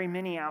very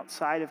many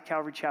outside of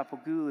Calvary Chapel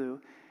Gulu.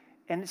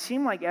 And it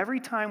seemed like every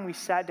time we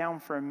sat down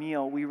for a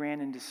meal, we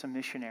ran into some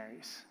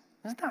missionaries.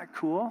 Isn't that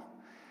cool?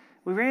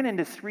 We ran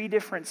into 3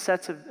 different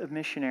sets of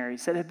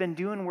missionaries that had been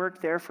doing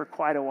work there for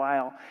quite a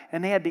while.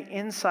 And they had the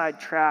inside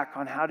track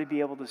on how to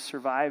be able to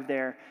survive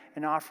there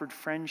and offered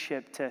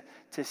friendship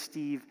to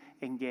Steve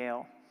and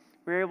Gail.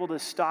 We were able to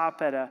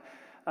stop at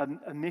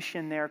a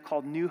mission there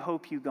called New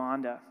Hope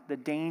Uganda, the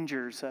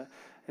Dangers.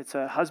 It's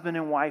a husband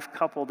and wife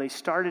couple. They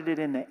started it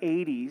in the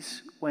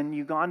 80s when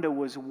Uganda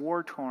was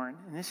war-torn.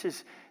 And this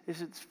is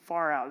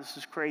far out. This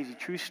is crazy.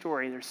 True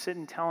story. They're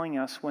sitting telling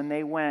us when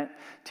they went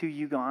to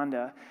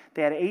Uganda,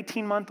 they had an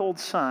 18-month-old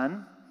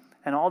son,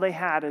 and all they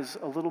had is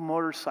a little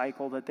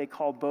motorcycle that they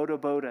call boda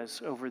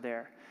bodas over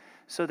there.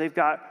 So they've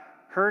got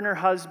her and her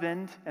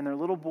husband and their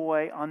little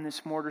boy on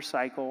this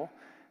motorcycle.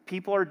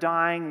 People are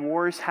dying.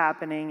 War is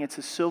happening. It's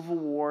a civil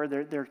war.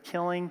 They're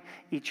killing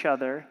each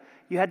other.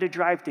 You had to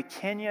drive to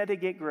Kenya to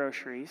get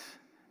groceries.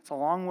 It's a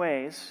long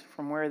ways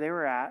from where they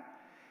were at.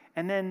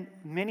 And then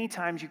many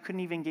times you couldn't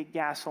even get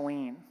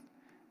gasoline.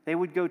 They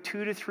would go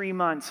 2 to 3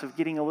 months of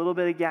getting a little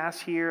bit of gas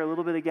here, a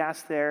little bit of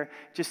gas there,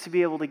 just to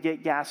be able to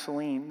get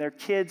gasoline. Their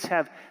kids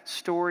have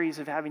stories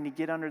of having to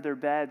get under their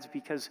beds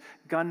because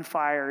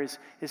gunfire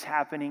is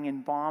happening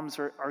and bombs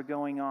are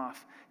going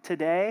off.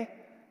 Today,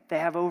 they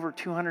have over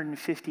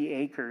 250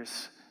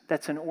 acres.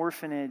 That's an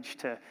orphanage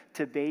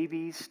to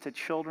babies, to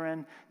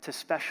children, to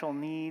special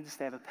needs.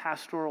 They have a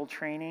pastoral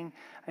training.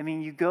 I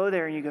mean, you go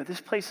there and you go,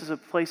 this place is a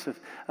place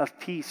of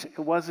peace. It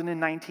wasn't in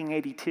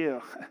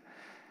 1982.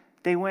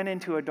 They went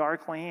into a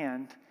dark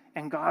land,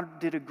 and God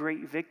did a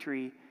great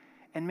victory.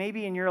 And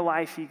maybe in your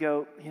life you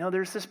go,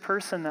 there's this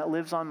person that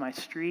lives on my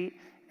street,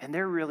 and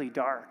they're really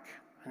dark,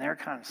 and they're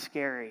kind of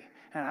scary.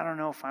 And I don't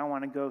know if I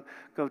want to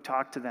go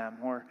talk to them.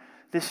 Or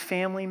this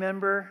family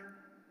member,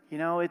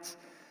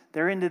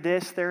 they're into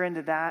this, they're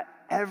into that.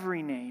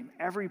 Every name,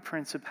 every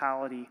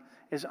principality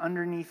is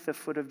underneath the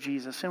foot of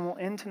Jesus. And we'll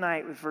end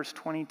tonight with verse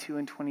 22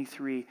 and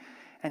 23.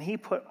 And he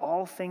put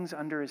all things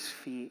under his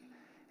feet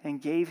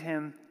and gave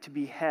him to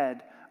be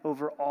head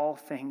over all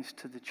things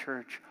to the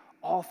church.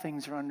 All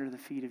things are under the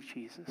feet of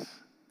Jesus.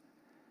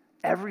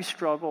 Every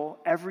struggle,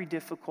 every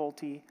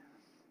difficulty,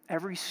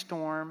 every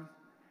storm.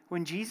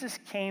 When Jesus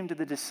came to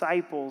the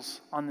disciples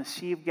on the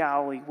Sea of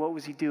Galilee, what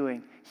was he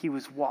doing? He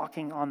was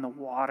walking on the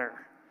water.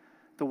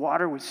 The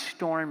water was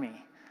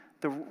stormy.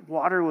 The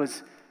water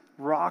was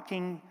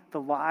rocking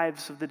the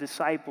lives of the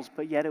disciples,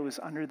 but yet it was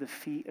under the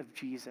feet of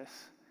Jesus.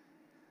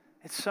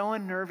 It's so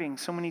unnerving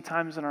so many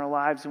times in our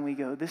lives when we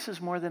go, this is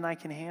more than I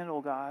can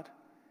handle, God.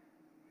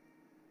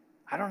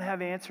 I don't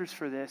have answers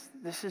for this.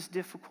 This is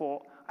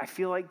difficult. I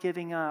feel like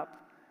giving up.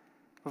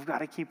 We've got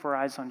to keep our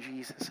eyes on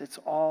Jesus. It's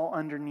all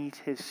underneath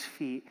his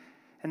feet.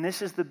 And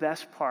this is the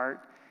best part.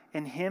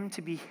 In him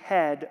to be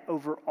head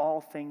over all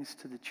things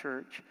to the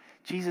church.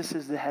 Jesus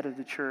is the head of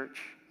the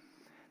church.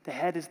 The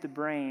head is the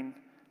brain.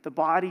 The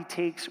body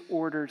takes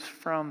orders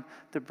from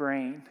the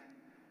brain.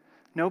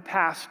 No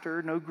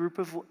pastor, no group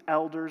of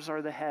elders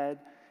are the head.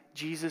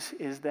 Jesus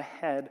is the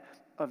head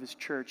of his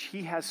church.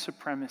 He has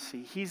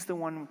supremacy. He's the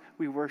one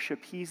we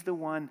worship. He's the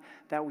one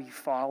that we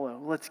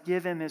follow. Let's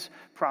give him his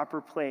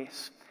proper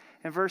place.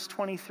 In verse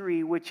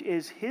 23, which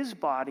is his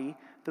body,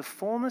 the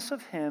fullness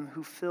of him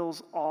who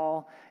fills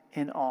all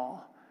in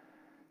all.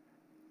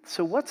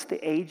 So what's the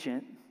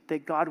agent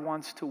that God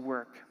wants to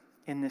work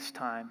in this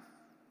time?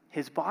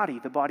 His body,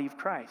 the body of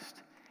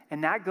Christ.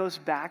 And that goes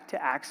back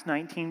to Acts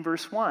 19,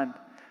 verse 1,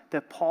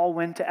 that Paul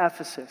went to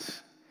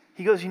Ephesus.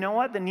 He goes, you know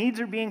what? The needs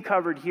are being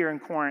covered here in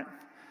Corinth.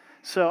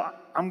 So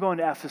I'm going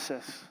to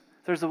Ephesus.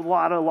 There's a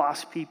lot of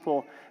lost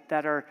people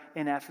that are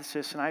in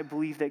Ephesus, and I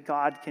believe that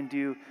God can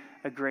do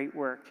a great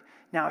work.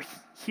 Now,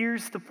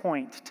 here's the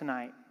point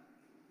tonight.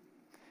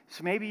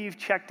 So maybe you've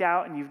checked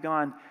out and you've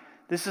gone,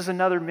 this is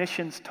another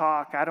missions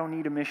talk. I don't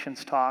need a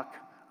missions talk.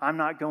 I'm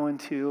not going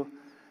to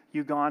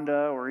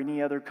Uganda or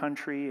any other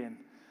country. And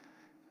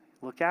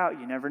look out,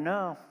 you never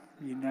know.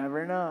 You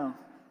never know.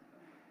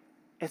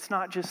 It's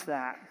not just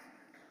that.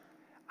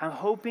 I'm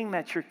hoping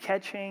that you're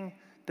catching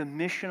the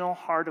missional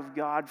heart of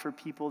God for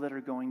people that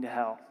are going to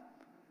hell.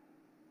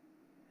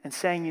 And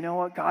saying, you know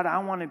what, God, I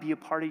want to be a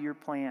part of your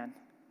plan.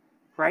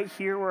 Right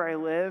here where I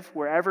live,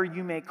 wherever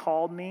you may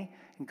call me,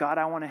 and God,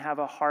 I want to have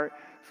a heart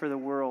for the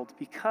world.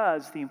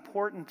 Because the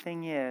important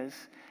thing is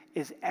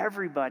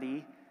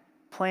everybody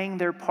playing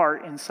their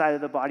part inside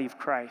of the body of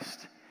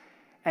Christ.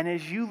 And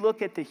as you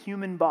look at the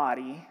human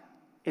body,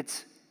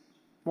 it's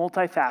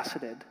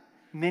multifaceted,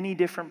 many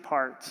different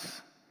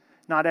parts.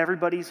 Not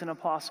everybody's an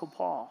Apostle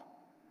Paul.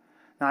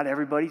 Not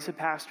everybody's a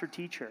pastor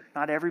teacher.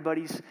 Not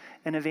everybody's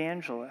an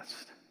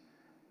evangelist.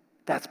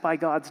 That's by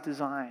God's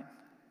design.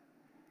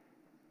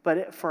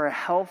 But for a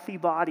healthy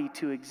body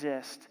to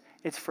exist,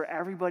 it's for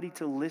everybody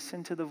to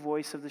listen to the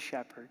voice of the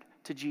shepherd,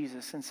 to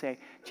Jesus, and say,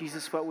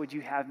 Jesus, what would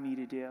you have me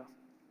to do?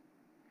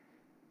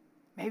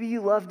 Maybe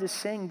you love to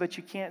sing, but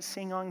you can't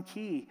sing on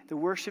key. The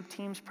worship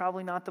team's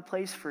probably not the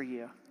place for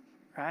you,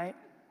 right?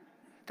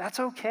 That's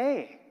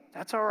okay.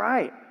 That's all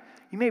right.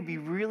 You may be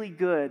really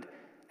good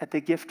at the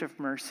gift of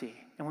mercy.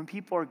 And when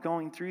people are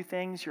going through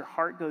things, your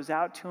heart goes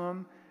out to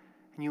them,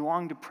 and you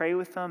long to pray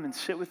with them and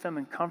sit with them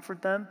and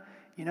comfort them.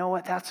 You know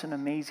what? That's an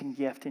amazing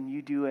gift, and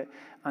you do it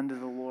unto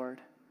the Lord.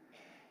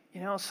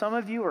 You know, some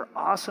of you are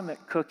awesome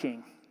at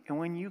cooking. And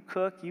when you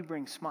cook, you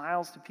bring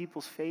smiles to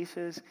people's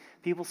faces.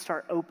 People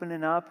start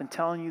opening up and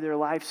telling you their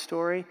life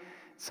story.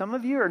 Some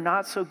of you are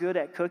not so good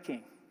at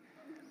cooking.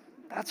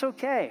 That's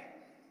okay.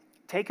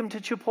 Take them to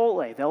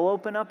Chipotle. They'll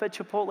open up at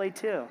Chipotle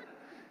too.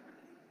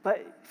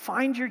 But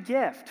find your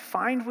gift.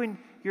 Find when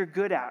you're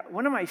good at.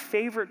 One of my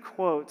favorite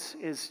quotes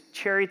is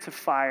Chariots of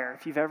Fire,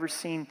 if you've ever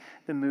seen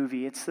the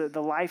movie. It's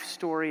the life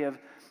story of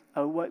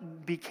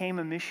what became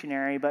a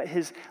missionary, but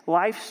his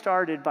life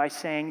started by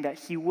saying that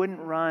he wouldn't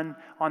run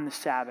on the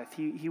Sabbath.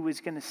 He was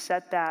going to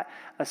set that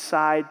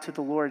aside to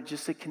the Lord,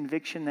 just a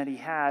conviction that he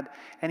had,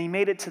 and he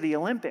made it to the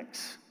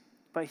Olympics,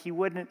 but he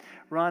wouldn't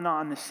run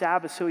on the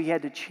Sabbath, so he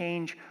had to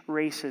change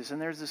races. And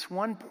there's this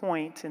one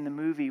point in the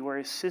movie where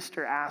his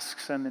sister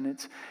asks him, and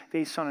it's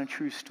based on a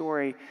true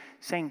story,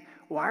 saying,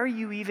 why are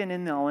you even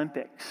in the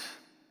Olympics?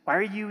 Why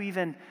are you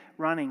even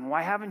running?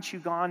 Why haven't you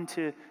gone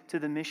to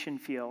the mission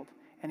field?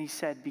 And he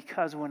said,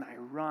 because when I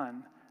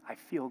run, I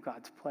feel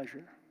God's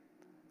pleasure.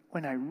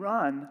 When I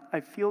run, I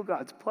feel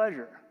God's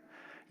pleasure.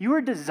 You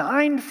are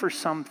designed for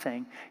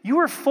something. You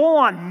are full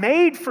on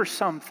made for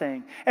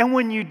something. And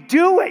when you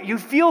do it, you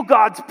feel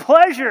God's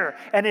pleasure,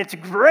 and it's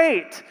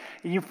great.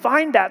 And you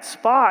find that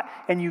spot,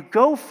 and you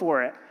go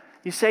for it.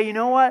 You say, you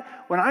know what?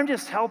 When I'm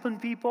just helping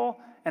people,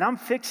 and I'm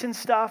fixing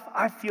stuff,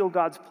 I feel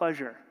God's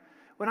pleasure.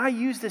 When I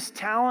use this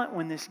talent,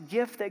 when this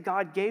gift that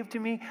God gave to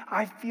me,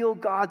 I feel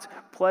God's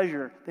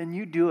pleasure. Then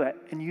you do it,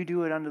 and you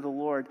do it unto the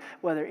Lord.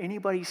 Whether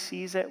anybody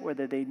sees it,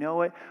 whether they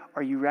know it,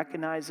 or you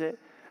recognize it.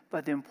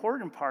 But the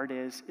important part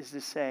is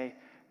to say,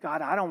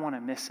 God, I don't want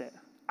to miss it.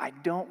 I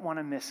don't want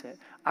to miss it.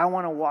 I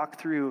want to walk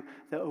through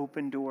the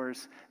open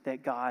doors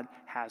that God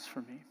has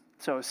for me.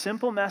 So a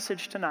simple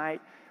message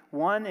tonight.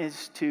 One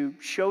is to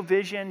show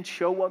vision,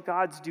 show what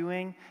God's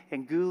doing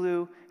in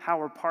Gulu, how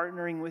we're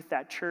partnering with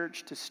that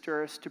church to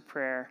stir us to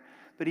prayer.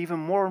 But even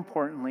more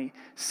importantly,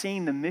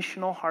 seeing the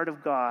missional heart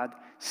of God,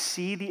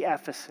 see the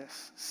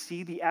Ephesus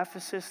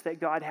that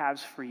God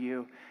has for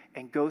you,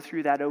 and go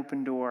through that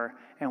open door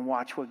and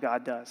watch what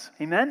God does.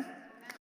 Amen?